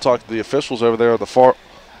players are still talking to the officials over there on the far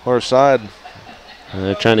side.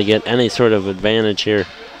 They're trying to get any sort of advantage here.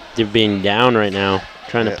 They're being down right now,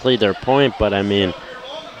 trying to plead their point, but I mean,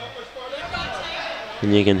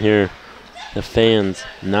 and you can hear the fans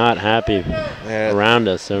not happy around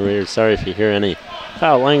us, so we're sorry if you hear any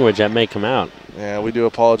foul language that may come out. Yeah, we do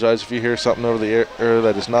apologize if you hear something over the air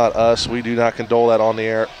that is not us. We do not condole that on the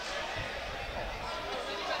air.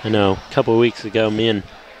 I know a couple weeks ago, me and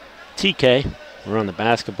TK were on the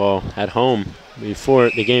basketball at home before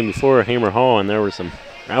the game before Hamer Hall, and there were some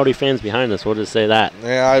rowdy fans behind us. We'll just say that.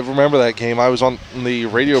 Yeah, I remember that game. I was on the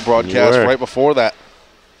radio broadcast right before that.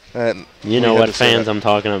 And you know what fans I'm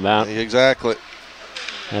talking about. Exactly.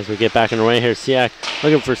 As we get back in the way here, Siak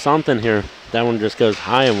looking for something here. That one just goes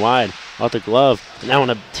high and wide off the glove. And that one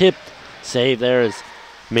a tipped save there as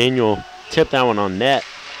Manuel tipped that one on net.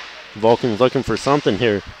 Vulcan's looking for something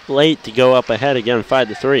here late to go up ahead again,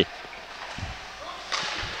 5-3.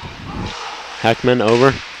 Heckman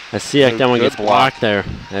over. As Siak, that one gets blocked there.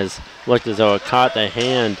 As looked as though it caught the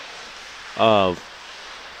hand of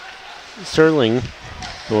Sterling.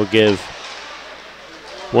 Will give,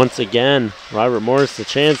 once again, Robert Morris the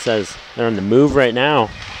chance as they're on the move right now.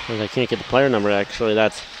 I can't get the player number, actually.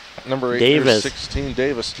 That's number 8, Davis. 16,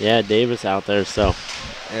 Davis. Yeah, Davis out there. So,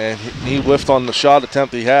 and he whiffed on the shot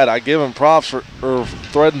attempt he had. I give him props for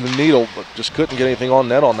threading the needle, but just couldn't get anything on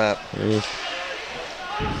net on that.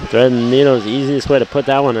 Threading the needle is the easiest way to put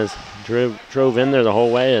that one. As drove in there the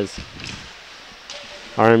whole way. As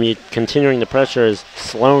RMU continuing the pressure is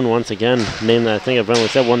Sloan once again. Name that I think I've only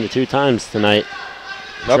said 1 to 2 times tonight.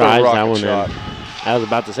 Another rocket shot. I was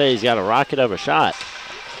about to say he's got a rocket of a shot.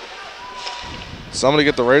 Somebody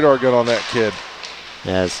get the radar gun on that kid.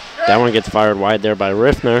 As that one gets fired wide there by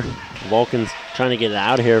Riffner. Vulcan's trying to get it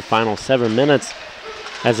out of here. Final 7 minutes.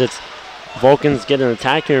 As it's Vulcan's getting an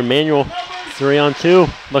attack here. Manuel 3-on-2.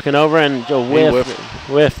 Looking over and a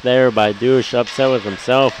whiff there by Douche. Upset with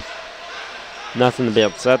himself. Nothing to be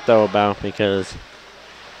upset, though, about because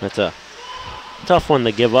that's a tough one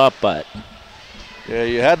to give up, but... Yeah,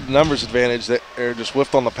 you had the numbers advantage that just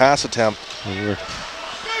whiffed on the pass attempt.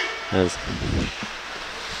 As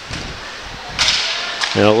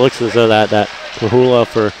it looks as though that Pahula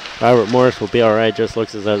for Robert Morris will be all right. Just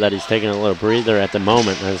looks as though that he's taking a little breather at the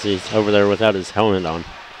moment as he's over there without his helmet on.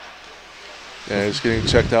 Yeah, he's getting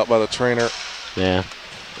checked out by the trainer. Yeah.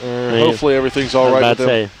 Hopefully everything's all right with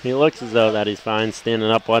him. He looks as though that he's fine standing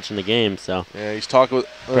up watching the game. So yeah, he's talking with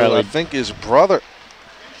I think his brother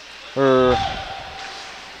or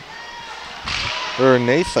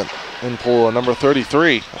Nathan in pool number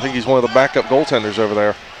 33. I think he's one of the backup goaltenders over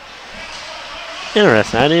there.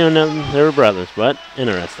 Interesting. I didn't even know they were brothers, but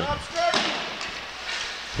interesting.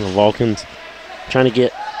 The Vulcans trying to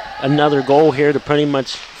get another goal here to pretty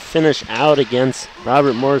much finish out against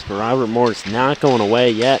Robert Morris, but Robert Morris not going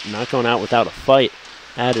away yet, not going out without a fight.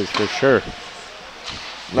 That is for sure.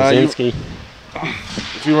 Lazinski.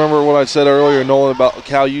 If you remember what I said earlier, Nolan, about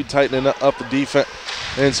Cal U tightening up the defense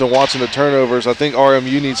and so watching the turnovers, I think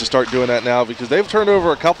RMU needs to start doing that now because they've turned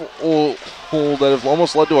over a couple that have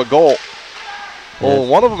almost led to a goal. Well,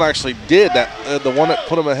 one of them actually did, that the one that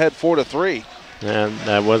put them ahead 4-3. And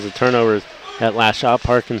that was a turnover. That last shot,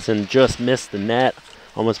 Parkinson just missed the net.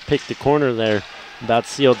 Almost picked the corner there. About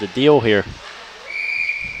sealed the deal here.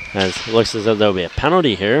 As it looks as though there'll be a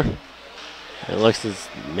penalty here. It looks as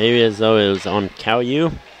though it was on Cal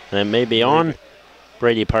U. And it may be on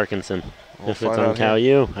Brady Parkinson. If it's on Cal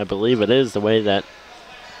U, I believe it is the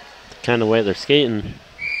kind of way they're skating.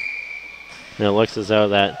 And it looks as though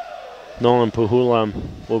that Nolan Pahula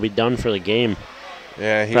will be done for the game.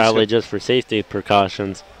 Yeah, he's probably just for safety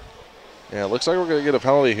precautions. Yeah, it looks like we're going to get a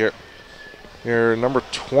penalty here. Here, number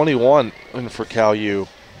 21 in for Cal U.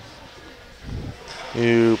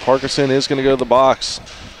 Parkinson is going to go to the box.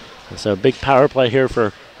 So big power play here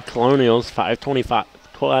for Colonials.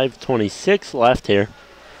 5:26 left here.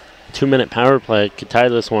 2-minute power play could tie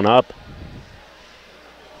this one up.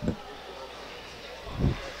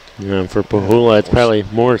 For Pahula, it's probably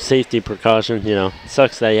more safety precaution.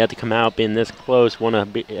 Sucks that you had to come out being this close. Want to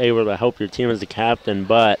be able to help your team as the captain,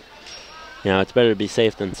 but it's better to be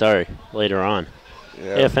safe than sorry later on.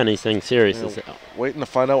 Yeah. If anything serious is out. Waiting to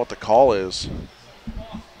find out what the call is.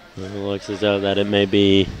 It looks as though that it may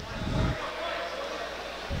be.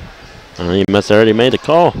 He must have already made the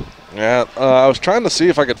call. Yeah, I was trying to see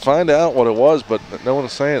if I could find out what it was, but no one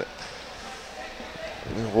is saying it.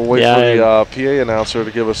 We'll wait for the PA announcer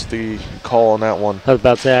to give us the call on that one. I was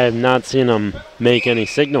about to say I have not seen him make any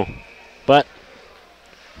signal. But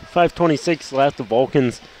 5:26 left. The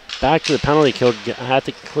Vulcans back to the penalty kill. I have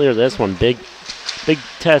to clear this one. Big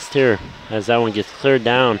test here as that one gets cleared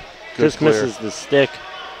down. Just misses the stick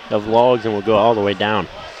of logs and will go all the way down.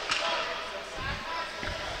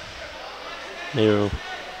 You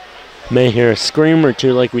may hear a scream or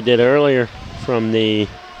two like we did earlier from the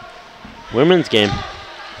women's game.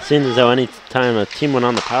 Seems as though any time a team went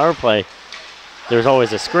on the power play, there's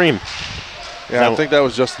always a scream. Yeah, I think that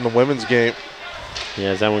was just in the women's game.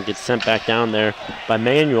 Yeah, as that one gets sent back down there by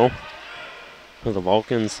Manuel. Well, the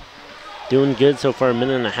Vulcans doing good so far. A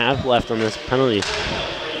minute and a half left on this penalty.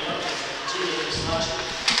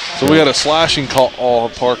 So we got a slashing call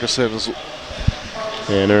on Parkinson.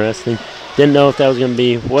 Yeah, interesting. Didn't know if that was going to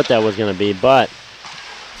be what that was going to be, but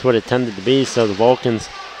it's what it tended to be. So the Vulcans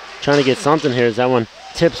trying to get something here as that one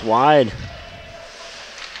tips wide.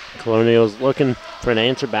 Colonials looking for an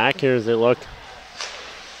answer back here as they look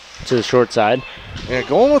to the short side. Yeah,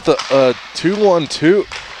 going with the 2-1-2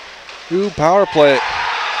 power play.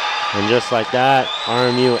 And just like that,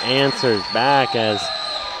 RMU answers back as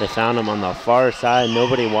they found him on the far side.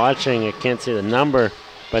 Nobody watching. I can't see the number,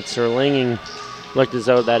 but Serlinging looked as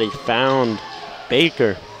though that he found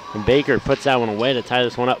Baker. And Baker puts that one away to tie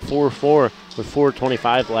this one up 4-4 with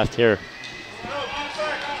 4:25 left here.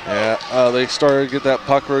 Yeah, they started to get that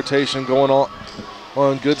puck rotation going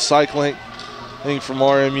on good cycling. I think from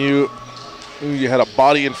RMU, you had a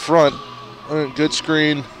body in front, good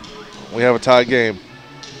screen. We have a tie game.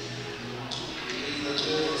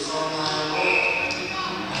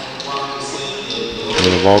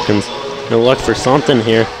 And the Vulcans gonna look for something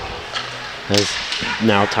here. As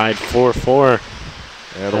now tied 4-4.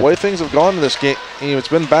 Yeah, the way things have gone in this game, it's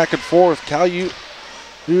been back and forth. Cal U,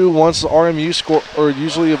 once the RMU score, or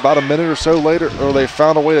usually about a minute or so later, or they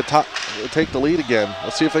found a way to take the lead again.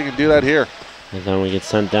 Let's see if they can do that here. And then we get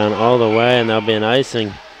sent down all the way, and that'll be an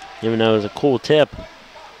icing, even though it was a cool tip.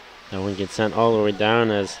 That one gets sent all the way down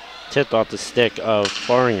as tipped off the stick of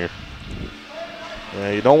Faringer.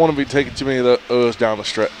 Yeah, you don't want to be taking too many of those down the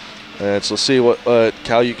stretch. And so let's see what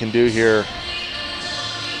Cal U can do here.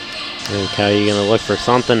 And Cal U gonna look for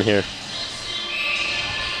something here.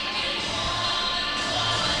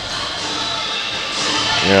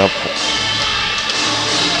 Yep.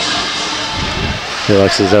 It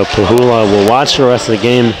looks as though Pahula will watch the rest of the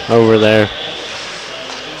game over there.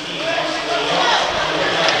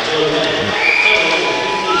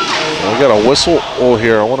 We got a whistle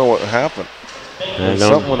here. I wonder what happened.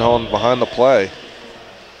 Something went on behind the play.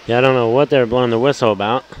 Yeah, I don't know what they're blowing the whistle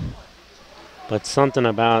about, but something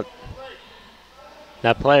about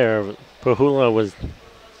that player, Pahula, was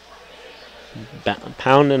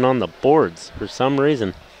pounding on the boards for some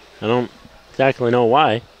reason. I don't exactly know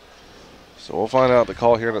why. So we'll find out the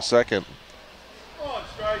call here in a second.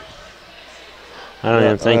 I don't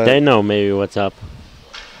even think they know maybe what's up.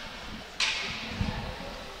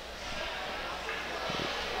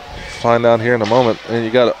 Find out here in a moment. And you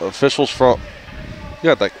got officials from, you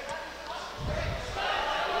got that.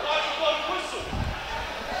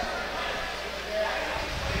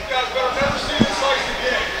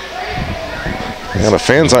 Yeah, the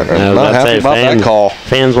fans aren't not happy about that call.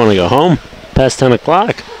 Fans want to go home past 10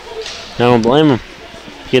 o'clock. I don't blame them.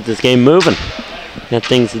 Get this game moving. Got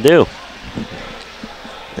things to do.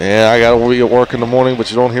 Yeah, I got to be at work in the morning,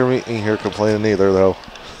 but you don't hear me in here complaining either, though.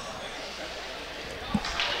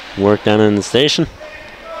 Work down in the station?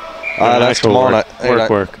 That's tomorrow night.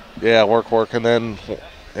 Work. Yeah, work. And then,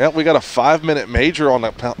 yeah, we got a 5-minute major on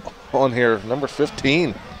that on here, number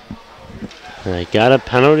 15. They got a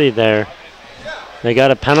penalty there. They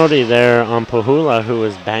got a penalty there on Pahula, who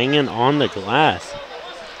was banging on the glass.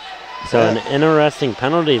 So an interesting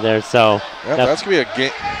penalty there. So yeah, that's going to be a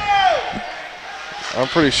game. I'm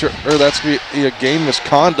pretty sure that's going to be a game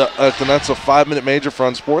misconduct, and that's a 5-minute major for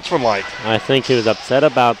unsportsmanlike. I think he was upset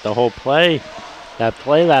about the whole play. That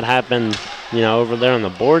play that happened, over there on the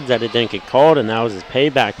boards that it didn't get called, and that was his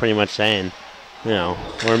payback pretty much saying,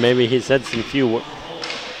 or maybe he said some few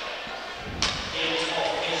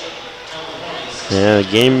Yeah,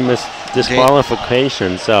 game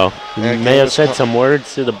disqualification. So he may have said some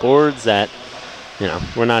words to the boards that,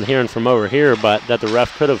 we're not hearing from over here, but that the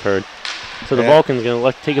ref could have heard. So the Vulcans going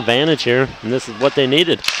to take advantage here, and this is what they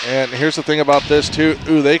needed. And here's the thing about this, too.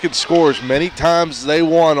 They could score as many times as they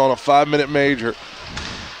want on a 5-minute major.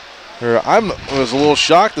 I was a little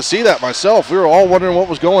shocked to see that myself. We were all wondering what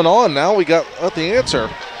was going on. Now we got the answer.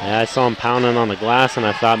 Yeah, I saw him pounding on the glass, and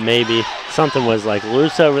I thought maybe something was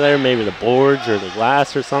loose over there, maybe the boards or the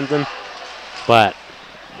glass or something. But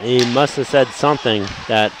he must have said something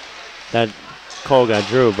that call got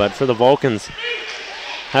drew. But for the Vulcans,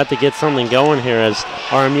 have to get something going here as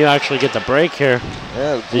RMU actually gets a break here.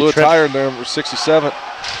 Yeah, blew a tire in there, number 67.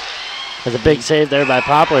 There's a big save there by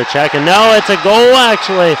Poplarchek. And no, it's a goal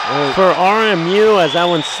actually for RMU as that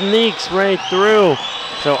one sneaks right through.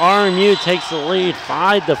 So RMU takes the lead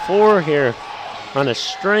 5-4 here on a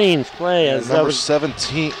strange play. As number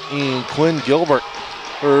 17, Quinn Gilbert,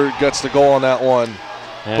 gets the goal on that one.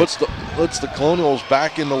 Yeah. Puts the Colonials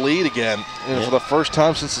back in the lead again for the first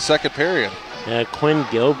time since the second period. Yeah, Quinn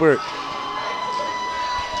Gilbert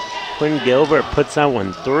puts that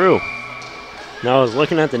one through. Now I was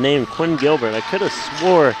looking at the name Quinn Gilbert. I could have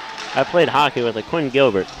swore I played hockey with a Quinn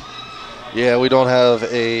Gilbert. Yeah, we don't have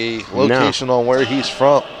a location on where he's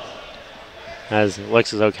from. As it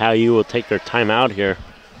looks as though KU will take their timeout here.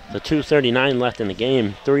 The 2:39 left in the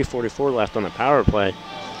game, 3:44 left on the power play.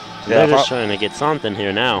 They're just trying to get something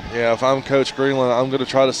here now. Yeah, if I'm Coach Greenland, I'm going to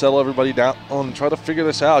try to settle everybody down and try to figure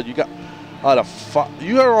this out. You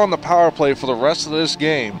are on the power play for the rest of this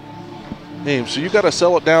game, so you got to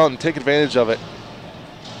settle it down and take advantage of it.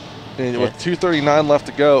 And with 2:39 left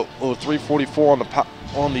to go, 3:44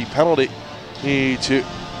 on the penalty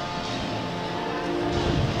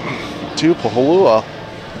to Pahulua.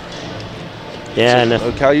 Yeah, so,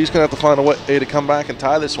 and KU's going to have to find a way to come back and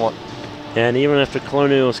tie this one. And even if the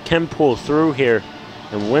Colonials can pull through here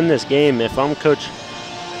and win this game, if I'm Coach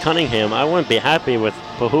Cunningham, I wouldn't be happy with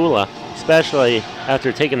Pahula, especially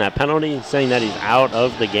after taking that penalty, saying that he's out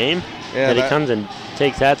of the game, that he comes and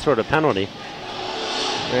takes that sort of penalty.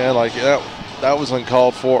 Yeah, that was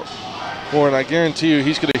uncalled for. And I guarantee you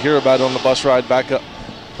he's going to hear about it on the bus ride back up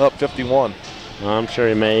 51. Well, I'm sure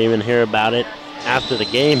he may even hear about it after the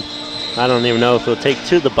game. I don't even know if he'll take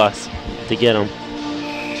to the bus to get him.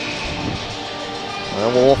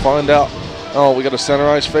 And we'll find out. Oh, we got a center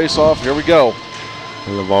ice face-off. Here we go.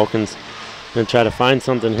 And the Vulcans going to try to find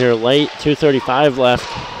something here late. 2:35 left.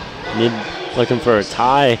 Looking for a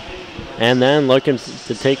tie. And then looking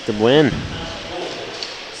to take the win.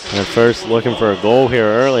 At first, looking for a goal here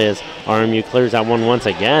early as RMU clears that one once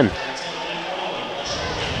again.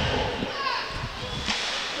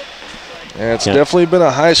 Yeah, it's definitely been a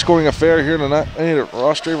high-scoring affair here tonight at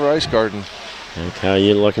Ross Draver Ice Garden. And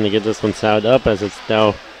KU looking to get this one tied up as it's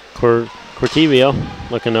now Cortivio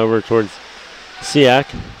looking over towards Siak.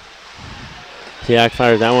 Siak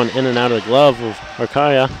fires that one in and out of the glove of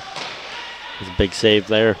Arcaia. There's a big save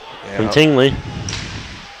there from Tingley.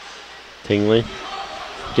 Tingley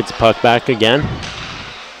gets the puck back again.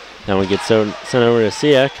 That one gets sent over to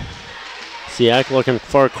Siak. Siak looking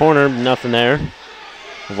for a corner, nothing there.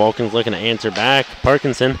 The Vulcans looking to answer back.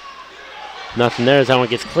 Parkinson, nothing there as that one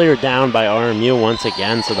gets cleared down by RMU once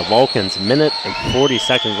again. So the Vulcans, minute and 40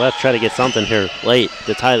 seconds left, try to get something here late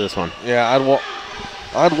to tie this one. Yeah,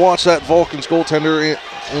 I'd watch that Vulcans goaltender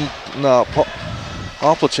in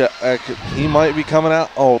Poplarchek. He might be coming out.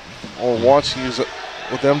 Or watch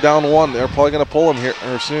with them down one. They're probably going to pull him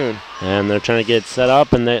here soon. And they're trying to get set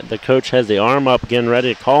up, and the coach has the arm up, getting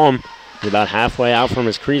ready to call him. He's about halfway out from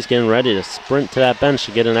his crease, getting ready to sprint to that bench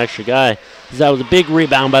to get an extra guy. That was a big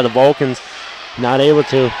rebound by the Vulcans. Not able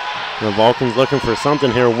to. The Vulcans looking for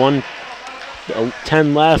something here.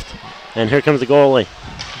 1:10 left. And here comes the goalie.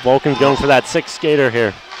 Vulcans going for that sixth skater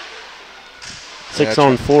here. 6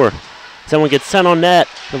 on 4. Someone gets sent on net.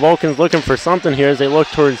 The Vulcans looking for something here as they look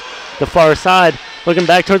towards the far side. Looking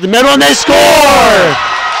back towards the middle, and they score!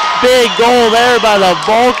 Big goal there by the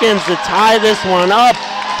Vulcans to tie this one up.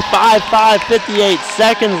 5-5, 58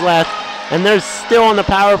 seconds left. And they're still on the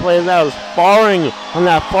power play as that was Faring on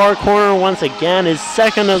that far corner once again. His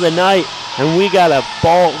second of the night. And we got a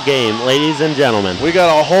ball game, ladies and gentlemen. We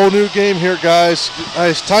got a whole new game here, guys.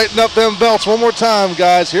 Guys, tighten up them belts one more time,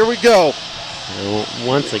 guys. Here we go. And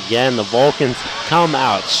once again, the Vulcans come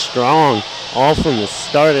out strong. All from the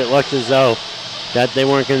start, it looked as though that they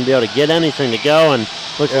weren't going to be able to get anything to go. And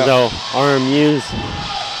looked as though RMU's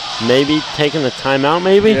maybe taking a timeout,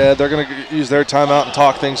 maybe? Yeah, they're going to use their timeout and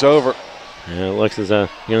talk things over. Yeah, it looks as though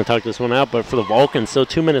you're going to talk this one out, but for the Vulcans, so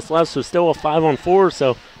 2 minutes left, so still a 5-on-4,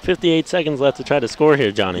 so 58 seconds left to try to score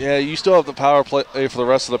here, Johnny. Yeah, you still have the power play for the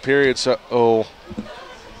rest of the period, so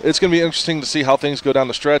it's going to be interesting to see how things go down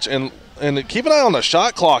the stretch, and keep an eye on the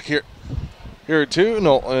shot clock here too.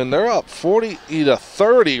 No, and they're up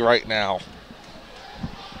 40-30 right now.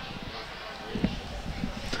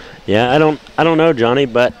 Yeah, I don't know, Johnny,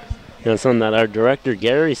 but something that our director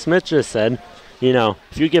Gary Smith just said.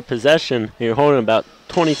 If you get possession and you're holding about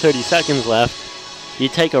 20, 30 seconds left, you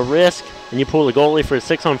take a risk and you pull the goalie for a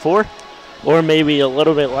 6-on-4, or maybe a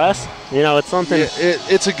little bit less. It's something. Yeah,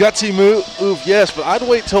 it's a gutsy move, yes, but I'd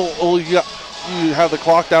wait till you have the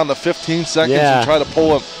clock down to 15 seconds and try to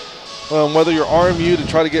pull whether you're RMU to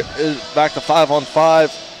try to get back to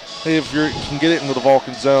 5-on-5, if you can get it into the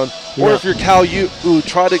Vulcan zone, or if you're Cal U who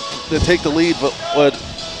try to take the lead, but what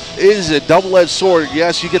is a double-edged sword.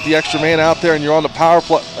 Yes, you get the extra man out there and you're on the power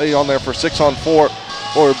play on there for 6-on-4,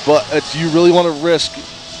 but you really want to risk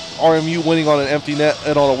RMU winning on an empty net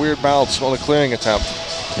and on a weird bounce on a clearing attempt.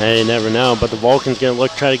 Hey, you never know, but the Vulcan's going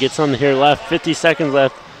to try to get something here left. 50 seconds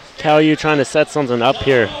left. Cal U trying to set something up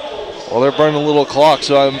here. Well, they're burning a little clock,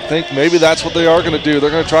 so I think maybe that's what they are going to do.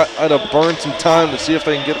 They're going to try to burn some time to see if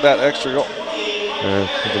they can get that extra goal.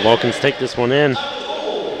 The Vulcans take this one in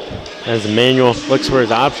as Emmanuel looks for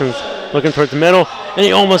his options, looking towards the middle, and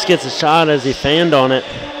he almost gets a shot as he fanned on it.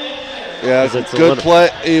 Yeah, it's good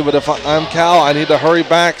play, but if I'm Cal, I need to hurry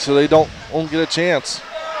back so they don't get a chance.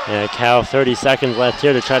 Yeah, Cal, 30 seconds left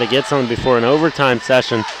here to try to get something before an overtime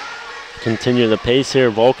session. Continue the pace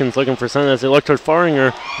here. Vulcans looking for something as they look toward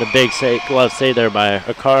Faringer. The big glove save there by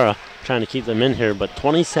Akara, trying to keep them in here, but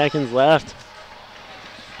 20 seconds left.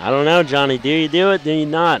 I don't know, Johnny. Do you do it? Do you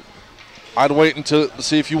not? I'd wait until to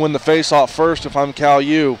see if you win the face-off first if I'm Cal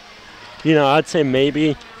U. You know, I'd say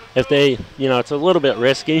maybe if they, it's a little bit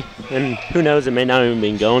risky, and who knows, it may not even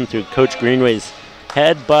be going through Coach Greenway's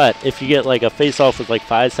head, but if you get like a face-off with like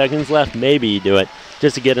 5 seconds left, maybe you do it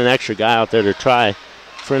just to get an extra guy out there to try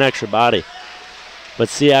for an extra body. But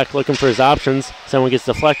Siak looking for his options. Someone gets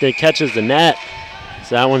deflected, catches the net.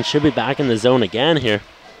 So that one should be back in the zone again here.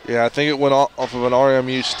 Yeah, I think it went off of an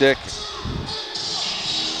RMU stick.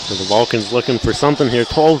 So the Vulcans looking for something here.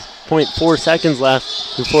 12.4 seconds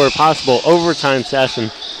left before a possible overtime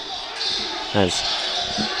session. As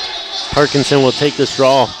Parkinson will take this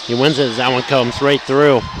draw. He wins it as that one comes right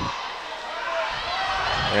through.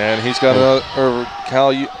 And he's got a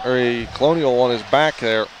Colonial on his back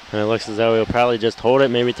there. And it looks as though he'll probably just hold it,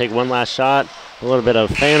 maybe take one last shot. A little bit of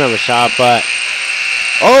a fan of a shot, but...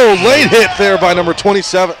 Oh, late hit there by number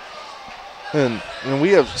 27. And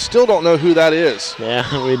we still don't know who that is.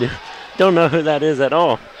 Yeah, we don't know who that is at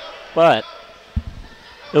all. But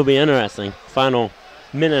it'll be interesting. Final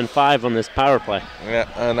minute and 5 on this power play. Yeah,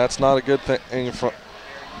 and that's not a good thing for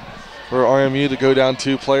RMU to go down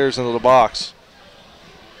 2 players into the box.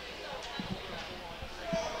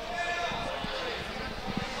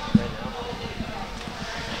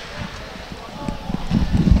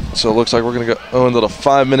 So it looks like we're going to go into the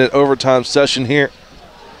 5-minute overtime session here.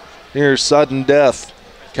 Here's sudden death.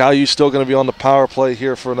 Cal U's still going to be on the power play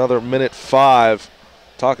here for another minute 5,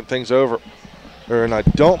 talking things over. And I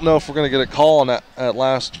don't know if we're going to get a call on that at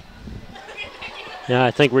last. Yeah,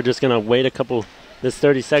 I think we're just going to wait this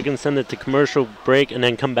 30 seconds, send it to commercial break, and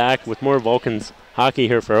then come back with more Vulcans hockey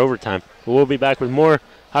here for overtime. But we'll be back with more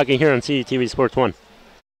hockey here on CTV Sports 1.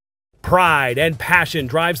 Pride and passion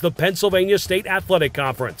drives the Pennsylvania State Athletic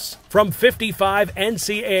Conference. From 55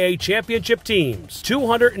 NCAA championship teams,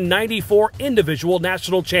 294 individual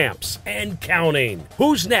national champs, and counting.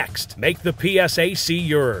 Who's next? Make the PSAC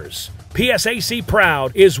yours. PSAC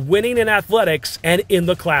Proud is winning in athletics and in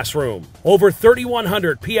the classroom. Over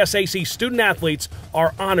 3,100 PSAC student athletes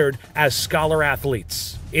are honored as scholar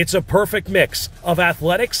athletes. It's a perfect mix of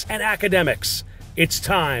athletics and academics. It's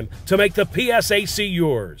time to make the PSAC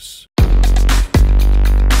yours.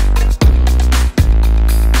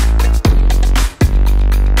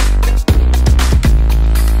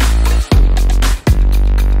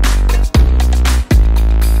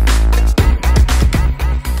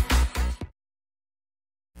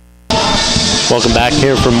 Welcome back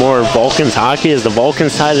here for more Vulcans hockey as the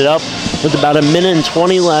Vulcans tied it up with about a minute and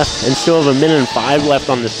 20 left and still have a minute and 5 left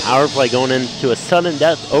on this power play going into a sudden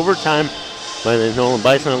death overtime by the Nolan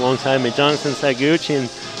Bison alongside me, Jonathan Saguchi. And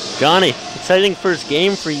Johnny, exciting first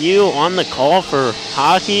game for you on the call for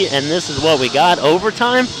hockey, and this is what we got,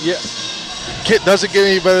 overtime? Yeah, Kit doesn't get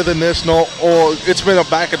any better than this, no, or it's been a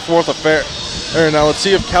back and forth affair. Now let's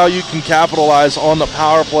see if Cal U can capitalize on the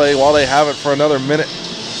power play while they have it for another minute.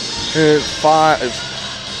 5.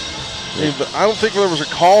 But I don't think there was a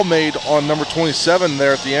call made on number 27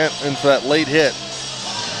 there at the end and for that late hit.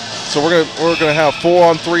 So we're gonna have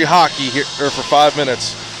 4-on-3 hockey here for 5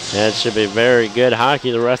 minutes. Yeah, it should be very good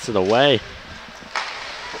hockey the rest of the way.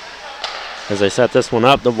 As they set this one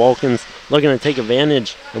up, the Vulcans looking to take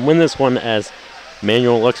advantage and win this one as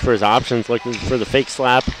Manuel looks for his options, looking for the fake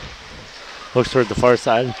slap. Looks toward the far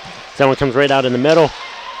side. That one comes right out in the middle.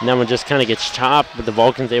 And that one just kind of gets chopped, but the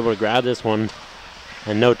Vulcans able to grab this one.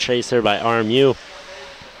 And no chase there by RMU.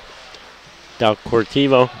 Del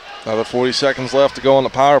Cortivo. Another 40 seconds left to go on the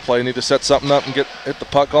power play. Need to set something up and hit the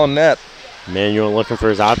puck on net. Manuel looking for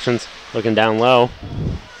his options, looking down low.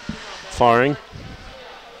 Faring.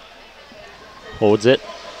 Holds it.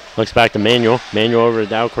 Looks back to Manuel. Manuel over to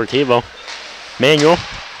Dow Cortivo. Manuel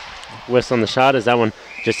whiffs on the shot as that one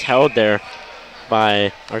just held there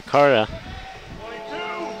by Arcara.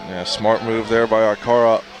 Yeah, smart move there by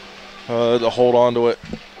Arcara to hold on to it.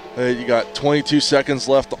 You got 22 seconds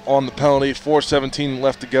left on the penalty, 4:17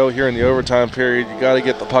 left to go here in the overtime period. You got to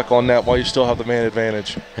get the puck on net while you still have the man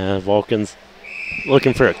advantage. Vulcans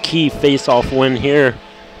looking for a key face-off win here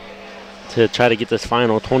to try to get this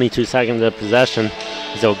final 22 seconds of possession.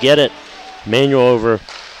 They'll get it. Manuel over,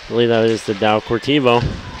 I believe that is the Dow Cortivo,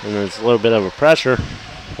 and there's a little bit of a pressure.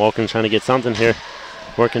 Vulcans trying to get something here.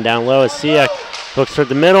 Working down low as Siak looks for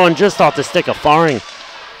the middle and just off the stick of Faring.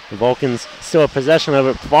 The Vulcans still have possession of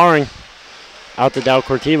it. Faring out to Dow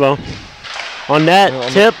Cortivo. On net,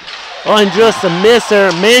 tip. Oh, and just a miss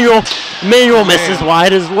there. Manuel misses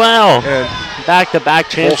wide as well. Back-to-back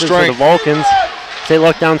chances for the Vulcans. They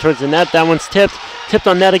look down towards the net. That one's tipped. Tipped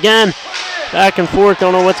on net again. Back and forth.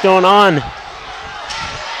 Don't know what's going on.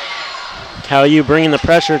 Cal U bringing the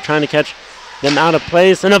pressure, trying to catch them out of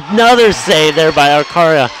place. And another save there by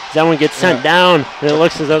Arcara. That one gets sent down. And it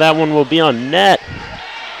looks as though that one will be on net.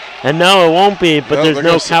 And no, it won't be, but there's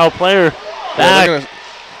no Cal player back. Yeah,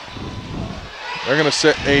 they're going to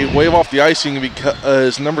set a wave off the icing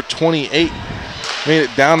because number 28 made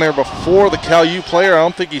it down there before the Cal U player. I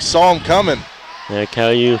don't think he saw him coming. Yeah,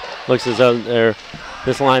 Cal U looks as though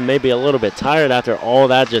this line may be a little bit tired after all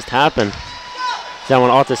that just happened. That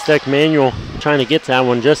one off the stick. Manuel trying to get to that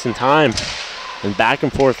one just in time. And back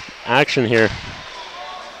and forth action here.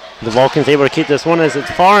 The Vulcans able to keep this one as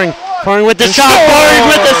it's Faring. Faring with the shot. Faring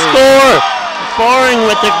with the score. Faring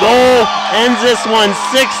with the goal. Ends this one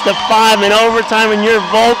 6-5 in overtime, and your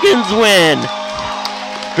Vulcans win.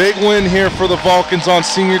 Big win here for the Vulcans on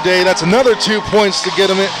senior day. That's another 2 points to get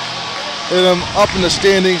them up in the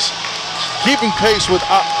standings. Keeping pace with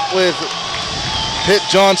Pitt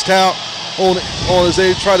Johnstown as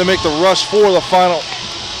they try to make the rush for the final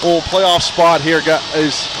playoff spot here.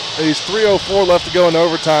 He's 3:04 left to go in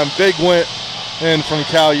overtime. Big win from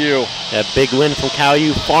Cal U. A big win from Cal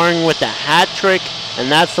U. Faring with the hat trick,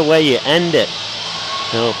 and that's the way you end it.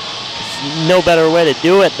 No better way to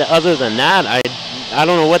do it other than that. I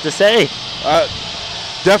don't know what to say.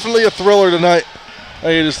 Definitely a thriller tonight.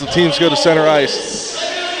 As the teams go to center ice.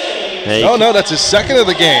 Hey, oh no, that's his second of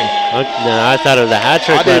the game. No, I thought it was a hat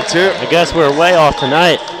trick. I did too. I guess we're way off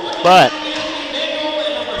tonight. But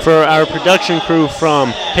for our production crew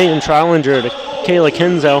from Peyton Trollinger to Kayla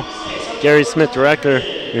Kinzo, Gary Smith, director,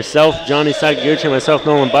 yourself, Johnny Sakaguchi, myself,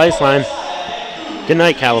 Nolan Beislein. Good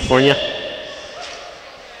night, California.